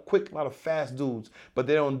there's a lot of fast dudes, but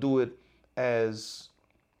they don't do it as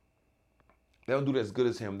good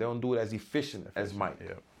as him. They don't do it as efficient as Mike.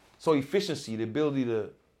 Yeah. So efficiency, the ability to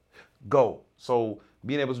go. So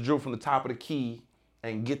being able to dribble from the top of the key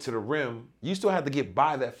and get to the rim, you still have to get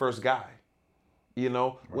by that first guy. You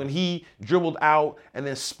know, right. When he dribbled out and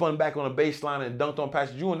then spun back on the baseline and dunked on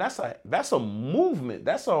Patrick Ewing, that's a movement.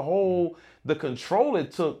 That's a whole, the control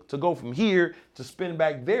it took to go from here to spin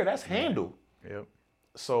back there. That's handle. Yep.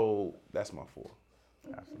 So that's my 4.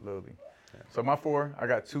 Absolutely. Yeah. So my 4, I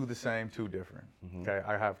got 2 the same, 2 different. Okay,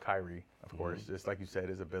 I have Kyrie, of course, just like you said,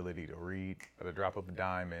 his ability to read at the drop of a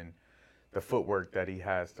dime and the footwork that he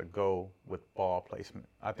has to go with ball placement.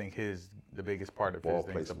 I think the biggest part of his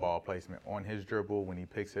thing is the ball placement on his dribble when he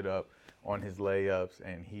picks it up, on his layups,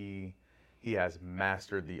 and he has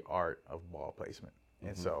mastered the art of ball placement.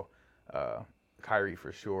 And so Kyrie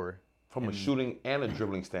for sure. From a shooting and a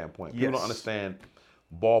dribbling standpoint. People don't understand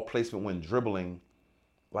ball placement when dribbling,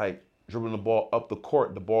 like dribbling the ball up the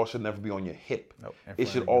court, the ball should never be on your hip. Nope, it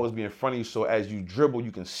should always be in front of you, so as you dribble,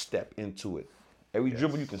 you can step into it. Every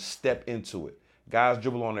dribble, you can step into it. Guys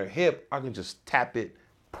dribble on their hip, I can just tap it,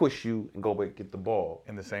 push you, and go back get the ball.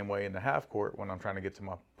 In the same way in the half court, when I'm trying to get to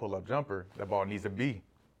my pull-up jumper, that ball needs to be.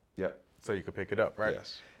 Yep. So you can pick it up, right?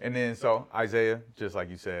 Yes. And then, so Isaiah, just like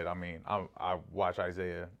you said, I mean, I watched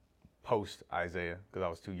Isaiah post Isaiah because I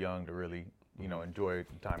was too young to really, enjoy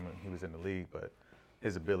the time when he was in the league, but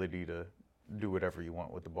his ability to do whatever you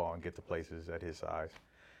want with the ball and get to places at his size.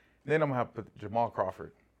 Then I'm going to have to put Jamal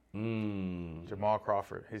Crawford. Jamal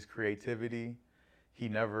Crawford, his creativity, he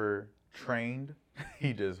never trained,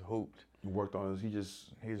 he just hooped. He worked on his,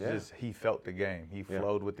 he felt the game. He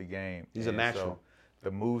flowed with the game. He's a natural. So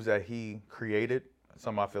the moves that he created,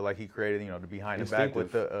 some I feel like he created, the behind the back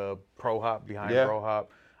with the pro hop, pro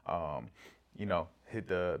hop, hit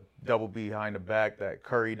the double behind the back that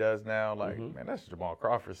Curry does now. Like, man, that's Jamal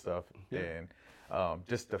Crawford stuff. Yeah. And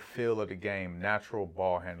just the feel of the game, natural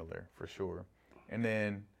ball handler for sure. And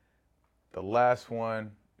then the last one,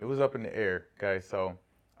 it was up in the air. Okay, so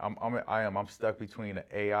I'm stuck between an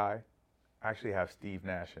AI. I actually have Steve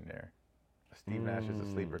Nash in there. Steve Nash is a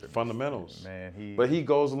sleeper to me. Fundamentals, man. But he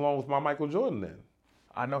goes along with my Michael Jordan then.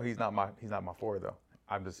 I know he's not my 4 though.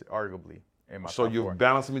 I'm just arguably in my. So you're 4.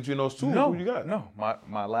 Balancing between those 2. No, who you got? No,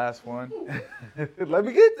 my last one. Let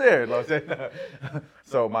me get there.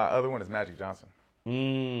 So my other one is Magic Johnson.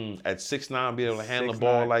 At 6'9", be able to handle the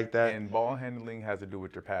ball like that. And ball handling has to do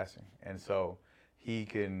with your passing, and so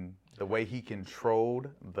the way he controlled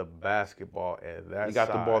the basketball at that he got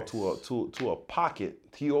size, the ball to a pocket.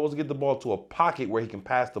 He always get the ball to a pocket where he can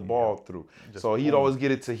pass the ball through. So he'd always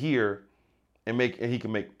get it to here, and he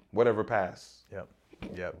can make whatever pass.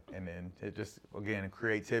 Yep. And then it just again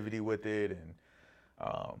creativity with it, and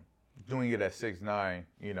doing it at 6'9",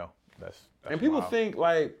 that's and people wild. think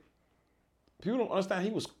like people don't understand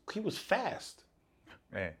he was fast.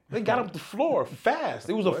 Man, they got up the floor fast.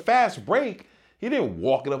 It was a fast break. He didn't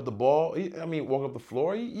walk it up the ball. Walk up the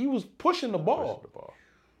floor. He was pushing the ball.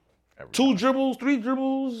 2 dribbles, 3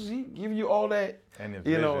 dribbles. He give you all that. And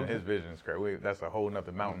his vision is great. That's a whole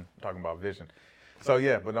nother mountain talking about vision. So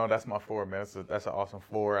yeah, but no, that's my 4, man. That's an awesome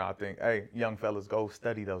 4. I think, hey, young fellas, go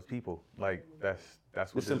study those people. Like that's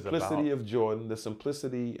what the simplicity of Jordan, the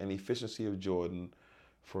simplicity and efficiency of Jordan,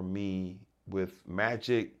 for me, with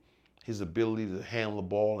Magic, his ability to handle the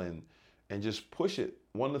ball and just push it.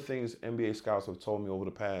 One of the things NBA scouts have told me over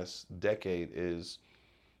the past decade is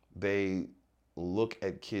they look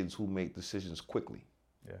at kids who make decisions quickly.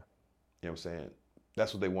 Yeah. You know what I'm saying?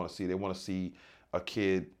 That's what they want to see. They want to see a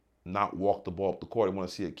kid not walk the ball up the court. They want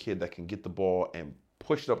to see a kid that can get the ball and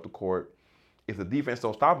push it up the court. If the defense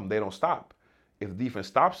don't stop them, they don't stop. If the defense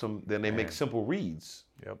stops them, then they make simple reads.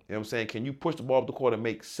 Yep. You know what I'm saying? Can you push the ball up the court and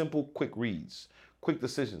make simple, quick reads, quick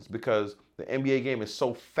decisions? Because the NBA game is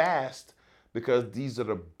so fast because these are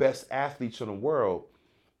the best athletes in the world.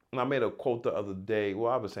 And I made a quote the other day.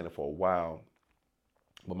 Well, I've been saying it for a while.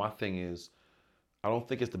 But my thing is, I don't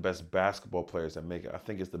think it's the best basketball players that make it. I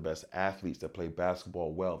think it's the best athletes that play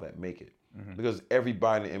basketball well that make it. Because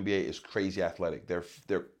everybody in the NBA is crazy athletic.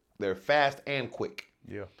 They're fast and quick.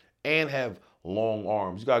 Yeah. And have long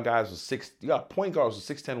arms. You got guys with you got point guards with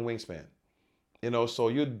 6'10" wingspan. So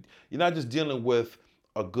you're not just dealing with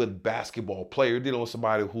a good basketball player. You're dealing with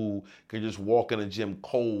somebody who can just walk in the gym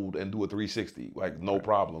cold and do a 360, like no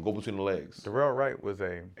problem, go between the legs. Darrell Wright was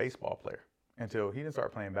a baseball player until he didn't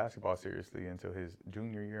start playing basketball seriously until his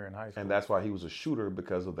junior year in high school. And that's why he was a shooter,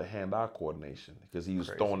 because of the hand-eye coordination, because he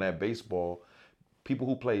was throwing that baseball. People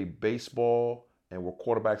who play baseball and were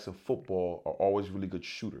quarterbacks in football are always really good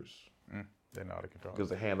shooters. They know how to control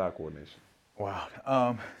because of the hand-eye coordination.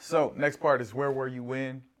 Wow. So next part is where were you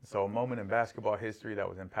when? So a moment in basketball history that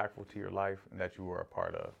was impactful to your life and that you were a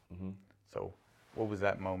part of. So what was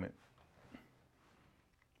that moment?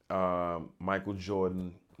 Michael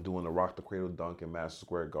Jordan doing the Rock the Cradle dunk in Madison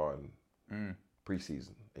Square Garden,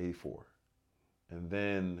 preseason, 84. And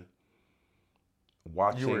then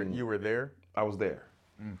watching... You were there? I was there.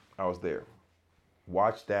 I was there.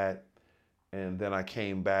 Watched that, and then I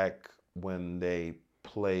came back when they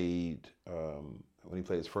played, when he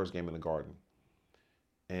played his first game in the Garden.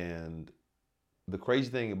 And the crazy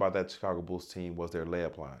thing about that Chicago Bulls team was their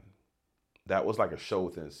layup line. That was like a show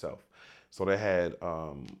within itself. So they had,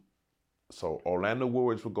 so Orlando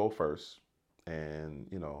Woodwards would go first, and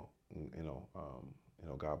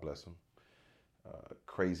God bless him,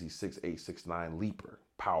 crazy 6'8", 6'9" leaper,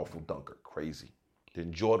 powerful dunker, crazy.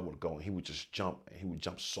 Then Jordan would go and he would just jump, and he would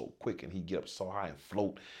jump so quick, and he'd get up so high and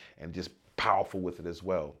float, and just powerful with it as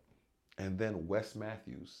well. And then Wes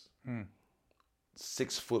Matthews,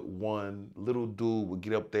 6'1", little dude, would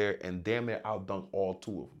get up there and damn near outdunk all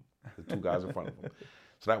two of them, the two guys in front of him.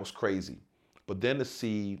 So that was crazy. But then to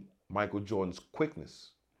see Michael Jordan's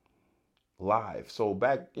quickness live. So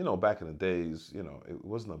back in the days, it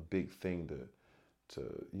wasn't a big thing to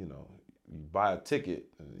you buy a ticket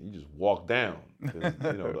and you just walk down.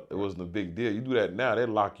 It wasn't a big deal. You do that now, they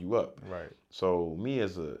lock you up. Right. So me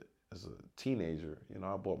as a teenager,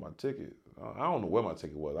 I bought my ticket. I don't know where my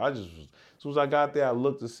ticket was. I just, as soon as I got there, I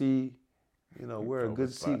looked to see, where a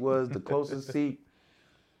good seat was, the closest seat.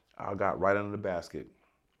 I got right under the basket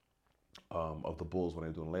of the Bulls when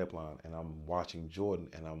they're doing layup line, and I'm watching Jordan,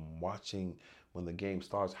 and I'm watching when the game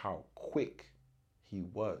starts how quick he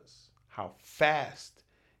was, how fast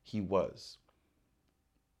he was.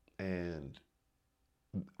 And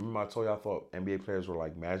remember I told you I thought NBA players were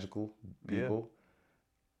like magical people? Yeah.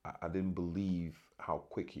 I didn't believe how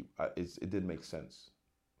quick it didn't make sense.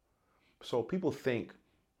 So people think,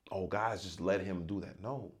 oh, guys just let him do that.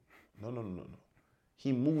 No.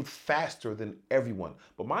 He moved faster than everyone.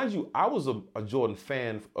 But mind you, I was a Jordan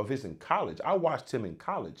fan of his in college. I watched him in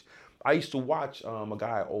college. I used to watch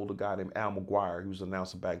older guy named Al McGuire. He was an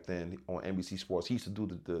announcer back then on NBC Sports. He used to do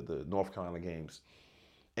the North Carolina games.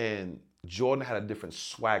 And Jordan had a different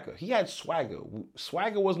swagger. He had swagger.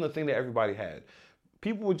 Swagger wasn't a thing that everybody had.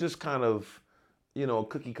 People were just kind of,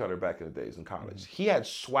 cookie cutter back in the days in college. Mm-hmm. He had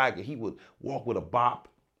swagger. He would walk with a bop.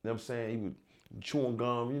 You know what I'm saying? He would chew on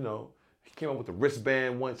gum, He came up with the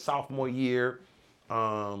wristband one sophomore year.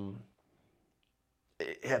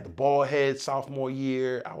 It had the bald head sophomore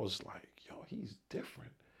year. I was like, he's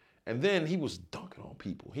different. And then he was dunking on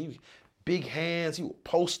people. He big hands. He would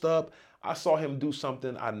post up. I saw him do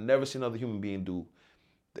something I'd never seen another human being do.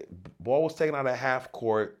 The ball was taken out of half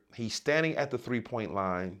court. He's standing at the 3-point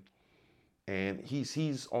line, and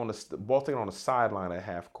he's on the ball taken on the sideline at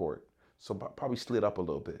half court. So probably slid up a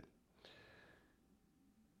little bit.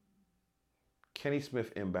 Kenny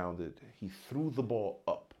Smith inbounded. He threw the ball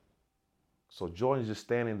up. So Jordan's just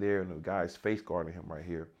standing there, and the guy's face guarding him right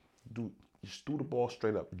here. Dude just threw the ball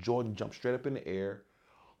straight up. Jordan jumped straight up in the air,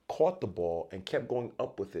 caught the ball, and kept going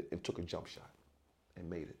up with it, and took a jump shot and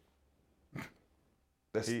made it.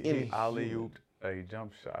 That's he alley-ooped a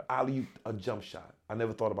jump shot. Alley-ooped a jump shot. I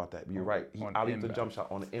never thought about that, but you're right. He alley-ooped a jump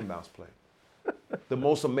shot on an inbounds play. The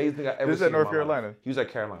most amazing thing I ever seen. This is at North Carolina. Life. He was at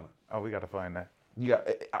Carolina. Oh, we got to find that. Yeah,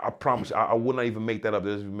 I promise you, I would not even make that up. It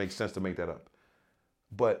doesn't even make sense to make that up.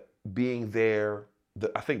 But being there,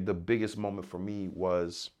 I think the biggest moment for me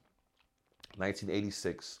was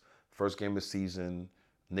 1986, first game of the season,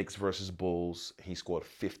 Knicks versus Bulls. He scored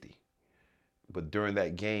 50. But during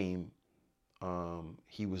that game,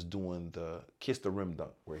 he was doing the kiss the rim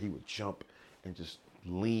dunk, where he would jump and just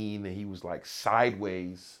lean, and he was like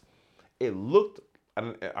sideways. It looked.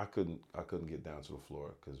 I couldn't get down to the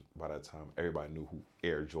floor because by that time everybody knew who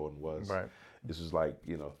Air Jordan was. Right. This was like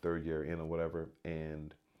third year in or whatever,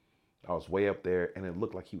 and I was way up there, and it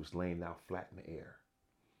looked like he was laying down flat in the air,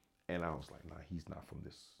 and I was like, nah, he's not from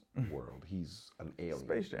this world. He's an alien.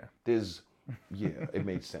 Space Jam. It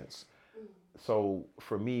made sense. So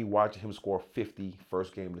for me, watching him score 50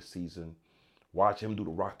 first game of the season, watching him do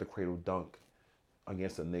the rock the cradle dunk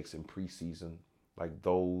against the Knicks in preseason, like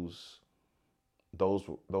those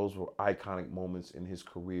were iconic moments in his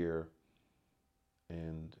career,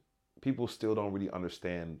 and people still don't really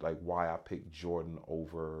understand like why I picked Jordan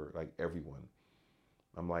over like everyone.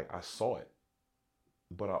 I'm like, I saw it,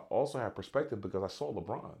 but I also have perspective because I saw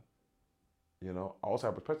LeBron. I also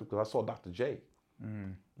have perspective because I saw Dr. J.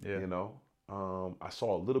 I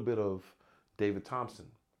saw a little bit of David Thompson.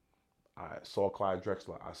 I saw Clyde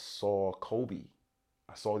Drexler. I saw Kobe.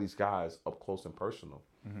 I saw these guys up close and personal.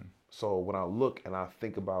 Mm-hmm. So when I look and I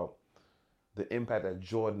think about the impact that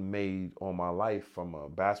Jordan made on my life, from a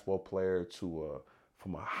basketball player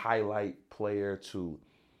from a highlight player to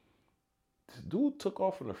dude took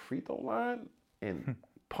off from the free throw line and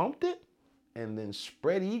pumped it, and then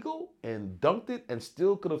spread eagle and dunked it, and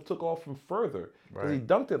still could have took off from further because he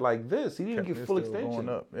dunked it like this. He didn't get full extension. Going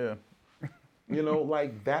up, yeah.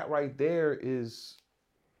 Like that right there is.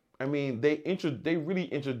 I mean, they really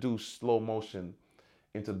introduced slow motion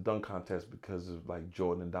into the dunk contest because of like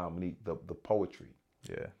Jordan and Dominique, the poetry.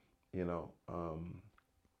 Yeah. you know.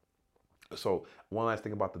 So one last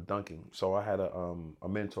thing about the dunking. So I had a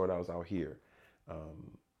mentor that was out here.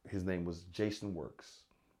 His name was Jason Works.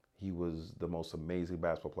 He was the most amazing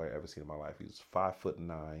basketball player I ever seen in my life. He was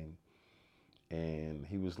 5'9", and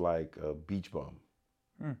he was like a beach bum.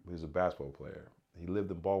 He was a basketball player. He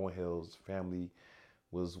lived in Baldwin Hills. Family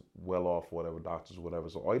was well off, whatever, doctors, whatever.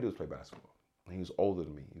 So all he did was play basketball. And he was older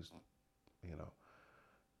than me. He was, you know,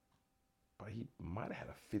 but he might have had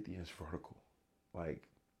a 50-inch vertical. Like,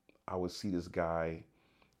 I would see this guy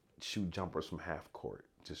shoot jumpers from half court,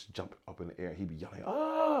 just jump up in the air. He'd be yelling,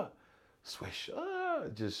 ah, swish, ah,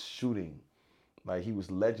 just shooting. Like, he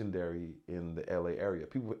was legendary in the LA area.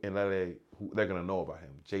 People in LA, they're gonna know about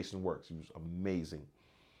him. Jason Works, he was amazing.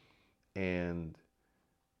 And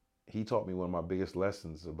he taught me one of my biggest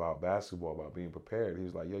lessons about basketball, about being prepared. He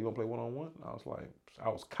was like, yo, you wanna play one-on-one? I was like, I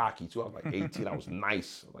was cocky too. I was like 18, I was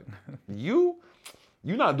nice. Like, you're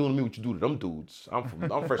not doing to me what you do to them dudes. I'm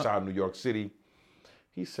fresh out of New York City.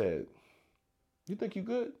 He said, you think you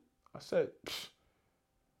good? I said, pfft.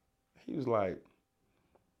 He was like,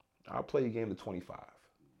 I'll play your game to 25,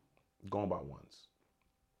 going by ones.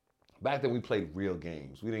 Back then we played real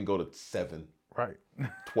games. We didn't go to 7, right,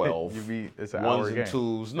 12, it's an ones hour and game.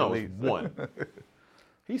 twos. No, it's 1.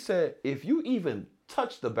 He said, if you even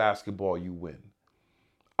touch the basketball, you win.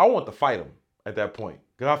 I want to fight him at that point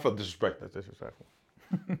because I felt disrespected. That's disrespectful.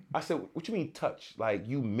 I said, what you mean touch? Like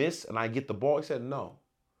you miss and I get the ball? He said, no.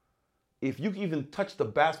 If you can even touch the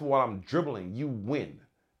basketball while I'm dribbling, you win.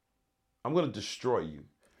 I'm going to destroy you.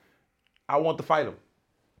 I want to fight him.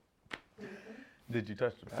 Did you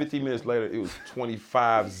touch the basketball? 15 minutes later, it was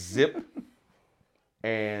 25 zip.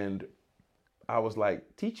 And I was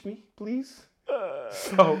like, teach me, please.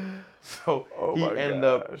 So he ended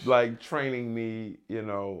up like training me, you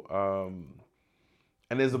know.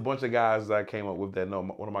 And there's a bunch of guys that I came up with that know.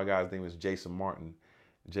 One of my guys' name is Jason Martin.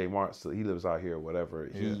 Jay Martin, so he lives out here or whatever.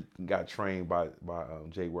 Yeah. He got trained by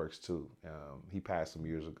Jay Works too. He passed a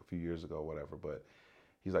few years ago, whatever. But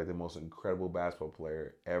he's like the most incredible basketball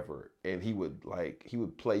player ever. And he would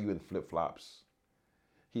play you in flip flops.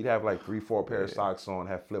 He'd have like 3-4 pair of socks on,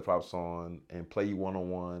 have flip flops on, and play you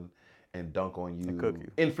one-on-one and dunk on you, and cook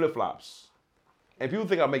you in flip flops. And people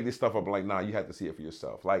think I make this stuff up. I'm like, nah, you have to see it for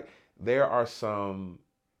yourself. Like there are some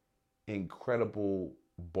incredible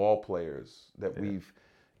ball players that we've.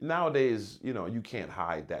 Nowadays, you know, you can't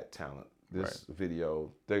hide that talent. This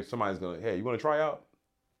video, somebody's gonna, hey, you want to try out?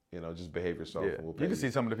 You know, just behave yourself. Yeah. You can see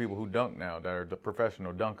some of the people who dunk now that are the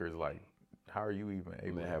professional dunkers. Like, how are you even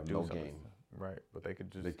able to have do no something? game? Right, but they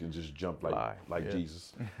can just jump like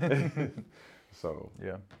Jesus. So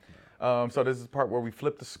so this is the part where we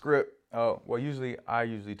flip the script. Well, I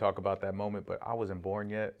usually talk about that moment, but I wasn't born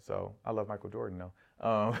yet, so I love Michael Jordan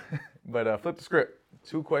though. But flip the script.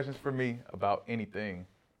 2 questions for me about anything.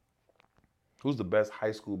 Who's the best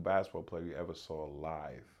high school basketball player you ever saw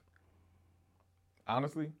live?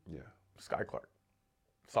 Honestly? Yeah. Sky Clark.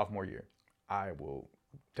 Sophomore year. I will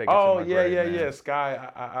take it to my grave, man.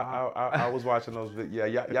 Sky. I was watching those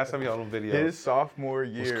videos. Yeah, y'all sent me all those videos. His sophomore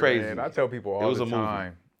year, was crazy. Man, I tell people all the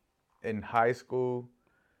time. In high school,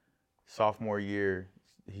 sophomore year,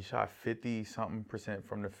 he shot 50-something%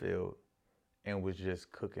 from the field and was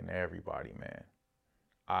just cooking everybody, man.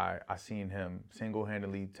 I seen him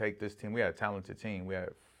single-handedly take this team. We had a talented team. We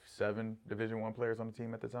had 7 Division I players on the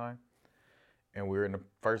team at the time. And we were in the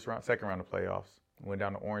second round of playoffs. Went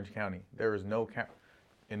down to Orange County. There was no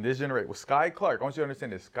in this generation, with Sky Clark, I want you to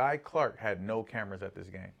understand this, Sky Clark had no cameras at this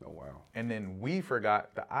game. Oh, wow. And then we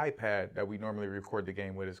forgot the iPad that we normally record the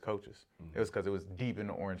game with as coaches. Mm-hmm. It was because it was deep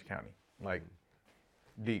into Orange County, like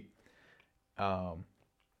deep.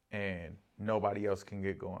 And nobody else can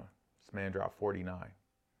get going. This man dropped 49.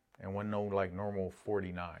 And wasn't no like normal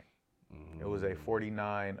 49. Mm-hmm. It was a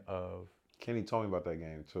 49 of... Kenny told me about that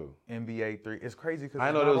game too. NBA 3. It's crazy because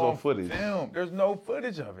I know there was no footage. There's no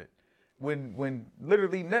footage of it. When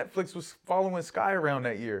literally Netflix was following Sky around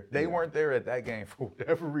that year, they weren't there at that game for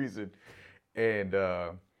whatever reason. And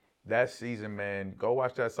that season, man, go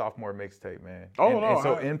watch that sophomore mixtape, man.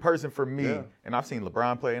 So in person for me, and I've seen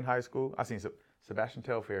LeBron play in high school. I've seen Sebastian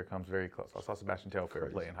Telfair comes very close. I saw Sebastian Telfair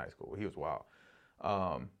play in high school. He was wild.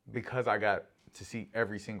 Because I got to see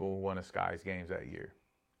every single one of Sky's games that year.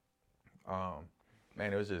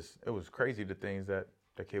 Man, it was crazy the things that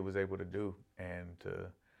the kid was able to do and to,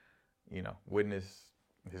 you know, witness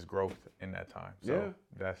his growth in that time. So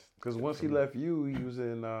that's because once he left you, he was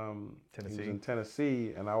in Tennessee. He was in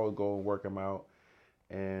Tennessee, and I would go and work him out,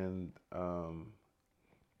 and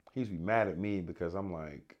he used to be mad at me because I'm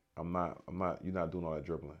like, I'm not. You're not doing all that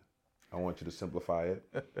dribbling. I want you to simplify it.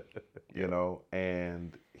 You know,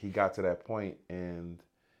 and he got to that point, and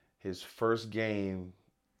his first game,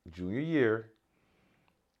 junior year,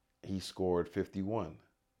 he scored 51.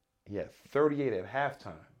 He had 38 at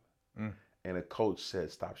halftime, and a coach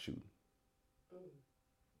said, "Stop shooting."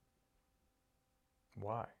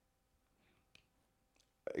 Why?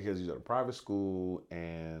 Because he's at a private school,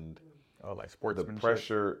 and like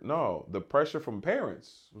sportsmanship? The pressure from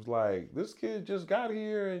parents was like, this kid just got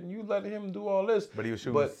here, and you let him do all this. But he was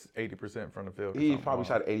shooting 80% from the field. He probably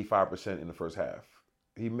shot 85% in the first half.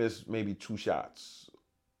 He missed maybe 2 shots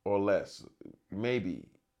or less, maybe.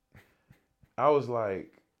 I was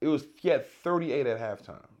like, he had 38 at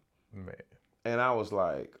halftime. Man. And I was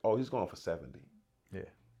like, oh, he's going for 70. Yeah.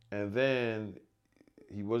 And then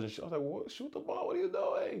he wasn't sure. I was like, well, shoot the ball. What are you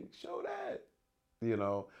doing? Show that. You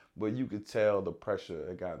know, but you could tell the pressure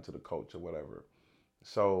had gotten to the coach or whatever.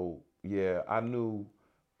 So, yeah, I knew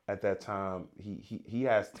at that time he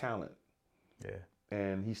has talent. Yeah.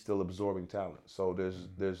 And he's still absorbing talent. So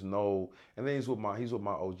there's no, and then he's with my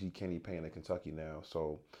OG Kenny Payne at Kentucky now.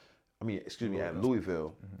 So, at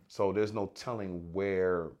Louisville. So there's no telling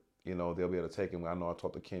where, you know, they'll be able to take him. I know I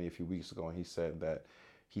talked to Kenny a few weeks ago, and he said that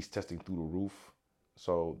he's testing through the roof.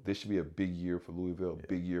 So this should be a big year for Louisville, a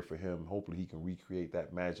big year for him. Hopefully he can recreate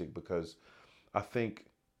that magic, because I think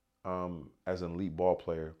as an elite ball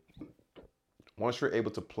player, once you're able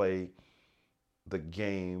to play the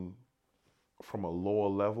game from a lower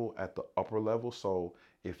level at the upper level, so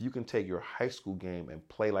if you can take your high school game and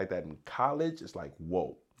play like that in college, it's like,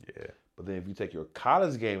 whoa. Yeah. But then if you take your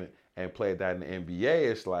college game and play that in the NBA,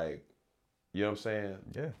 it's like, you know what I'm saying?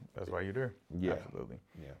 Yeah, that's why you're there. Yeah. Absolutely.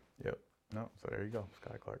 Yeah. Yep. No, so there you go,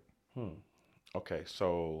 Sky Clark. Okay,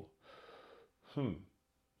 so,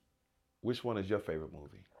 which one is your favorite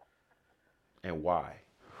movie? And why?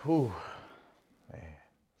 Whew. Man,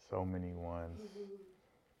 so many ones.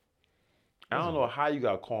 I don't know how you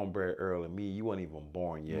got Cornbread Earl and me. You weren't even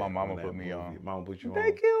born yet. My mama put me on. Mama put you on.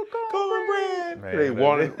 They killed Cornbread.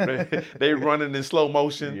 Man, they running in slow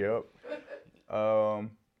motion. Yep.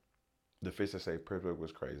 The fish that say Pittsburgh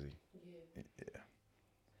was crazy. Yeah.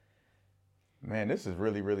 Man, this is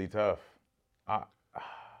really, really tough. I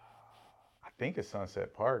think it's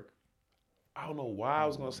Sunset Park. I don't know why I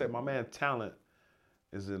was gonna say my man Talent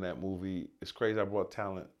is in that movie. It's crazy. I brought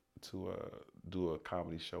Talent to do a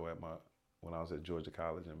comedy show when I was at Georgia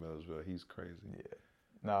College in Millersville. He's crazy. Yeah.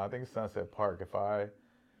 No, I think it's Sunset Park. If I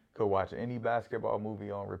could watch any basketball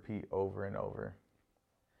movie on repeat over and over.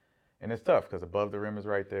 And it's tough because Above the Rim is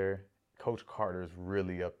right there. Coach Carter's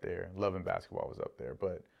really up there. Loving Basketball was up there.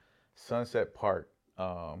 But Sunset Park,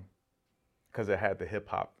 because it had the hip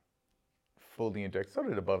hop fully injected. So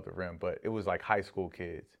did Above the Rim, but it was like high school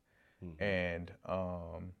kids. And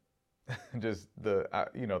just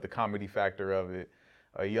the comedy factor of it.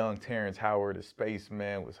 A young Terrence Howard, a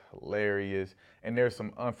spaceman, was hilarious. And there's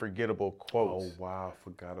some unforgettable quotes. Oh, wow. I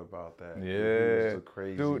forgot about that. Yeah. He was a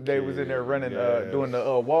crazy Dude, they was in there running, doing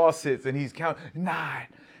the wall sits, and he's counting 9,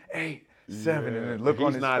 8, 7, and then look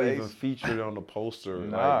on his face. He's not even featured on the poster.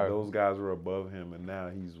 Nah. Like, those guys were above him, and now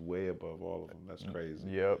he's way above all of them. That's crazy.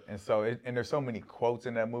 Yep. And so, and there's so many quotes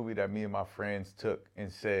in that movie that me and my friends took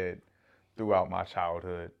and said throughout my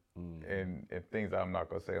childhood, and things I'm not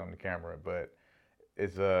gonna say on the camera, but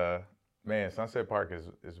it's man, Sunset Park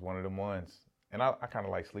is one of them ones. And I kind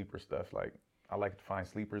of like sleeper stuff. Like, I like to find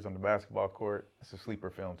sleepers on the basketball court. It's a sleeper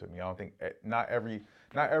film to me. I don't think not every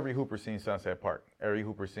Hooper seen Sunset Park. Every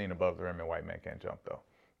Hooper seen Above the Rim and White Man Can't Jump, though.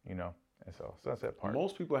 You know, and so Sunset Park.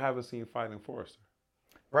 Most people haven't seen Fighting Forrester.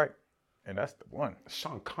 Right, and that's the one.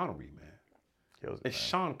 Sean Connery, man. Kills it, it's man.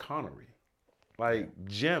 Sean Connery, like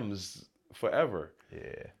gems forever.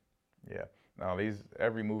 Yeah. Now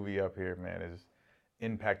every movie up here, man, is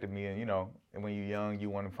impacted me. And and when you're young, you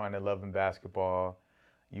want to find a love in basketball.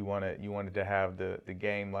 You wanted to have the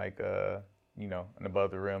game like an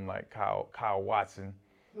Above the Rim like Kyle Watson,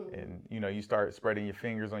 and you start spreading your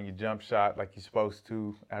fingers on your jump shot like you're supposed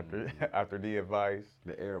to after the advice.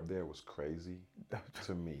 The air up there was crazy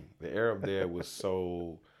to me. The air up there was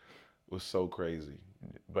so crazy.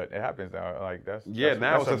 But it happens now. Like that's now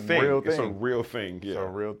that's it's a thing. Real it's thing. a real thing. Yeah. It's a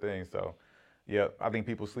real thing. So. Yeah, I think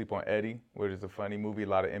people sleep on Eddie, which is a funny movie. A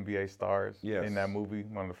lot of NBA stars in that movie.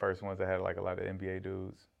 One of the first ones that had like a lot of NBA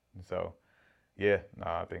dudes. And so,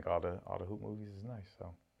 I think all the hoop movies is nice.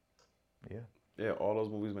 So, yeah, all those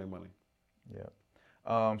movies make money.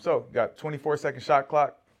 Yeah. So got 24-second shot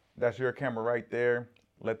clock. That's your camera right there.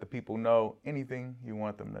 Let the people know anything you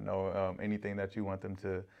want them to know, anything that you want them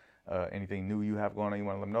to, anything new you have going on you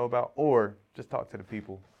want them to know about, or just talk to the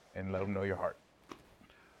people and let them know your heart.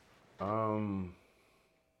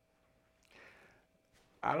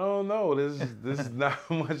 I don't know. This is not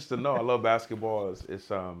much to know. I love basketball. It's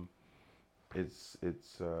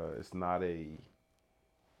not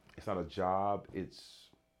a job.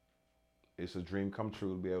 It's a dream come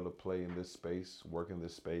true to be able to play in this space, work in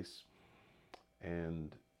this space,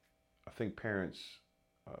 and I think parents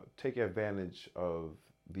take advantage of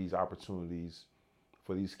these opportunities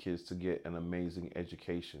for these kids to get an amazing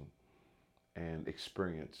education and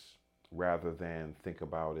experience rather than think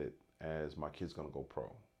about it as my kid's going to go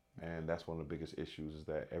pro. And that's one of the biggest issues is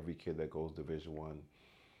that every kid that goes Division I,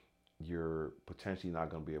 you're potentially not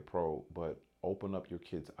going to be a pro, but open up your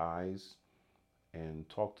kid's eyes and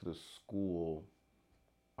talk to the school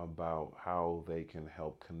about how they can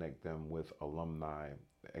help connect them with alumni.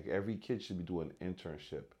 Like every kid should be doing an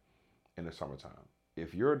internship in the summertime.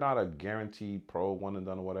 If you're not a guaranteed pro, one and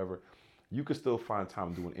done or whatever, you can still find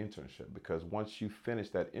time to do an internship because once you finish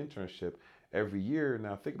that internship every year,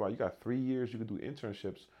 now think about it, you got 3 years you can do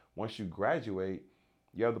internships. Once you graduate,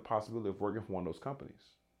 you have the possibility of working for one of those companies.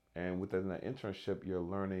 And within that internship, you're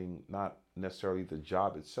learning not necessarily the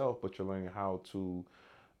job itself, but you're learning how to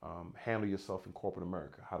handle yourself in corporate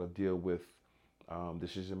America, how to deal with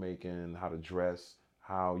decision making, how to dress,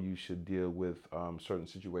 how you should deal with certain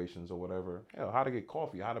situations or whatever. Hell, how to get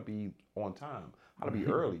coffee, how to be on time, how to be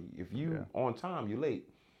early. If you on time, you're late.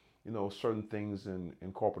 You know, certain things in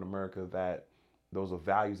corporate America that those are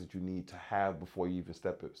values that you need to have before you even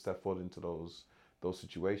step foot into those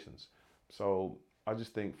situations. So I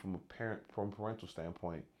just think from a parental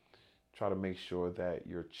standpoint, try to make sure that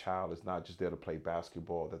your child is not just there to play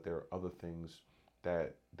basketball, that there are other things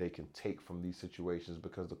that they can take from these situations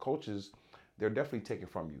because the coaches, they're definitely taking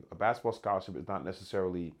from you. A basketball scholarship is not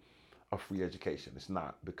necessarily a free education. It's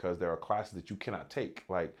not, because there are classes that you cannot take.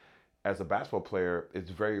 Like as a basketball player,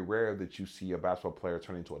 it's very rare that you see a basketball player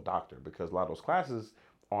turn into a doctor because a lot of those classes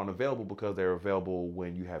aren't available because they're available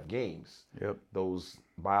when you have games. Yep. Those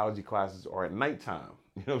biology classes are at nighttime.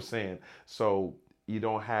 You know what I'm saying? So you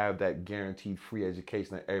don't have that guaranteed free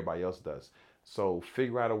education that everybody else does. So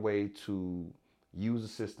figure out a way to use the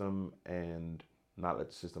system and not let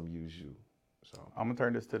the system use you. So I'm gonna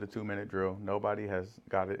turn this to the 2-minute drill. Nobody has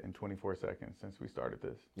got it in 24 seconds since we started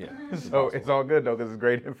this. yeah. So it's all good though, because it's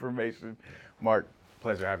great information. Mark,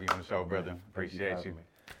 pleasure having you on the show, brother. Appreciate you.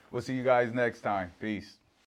 We'll see you guys next time. Peace.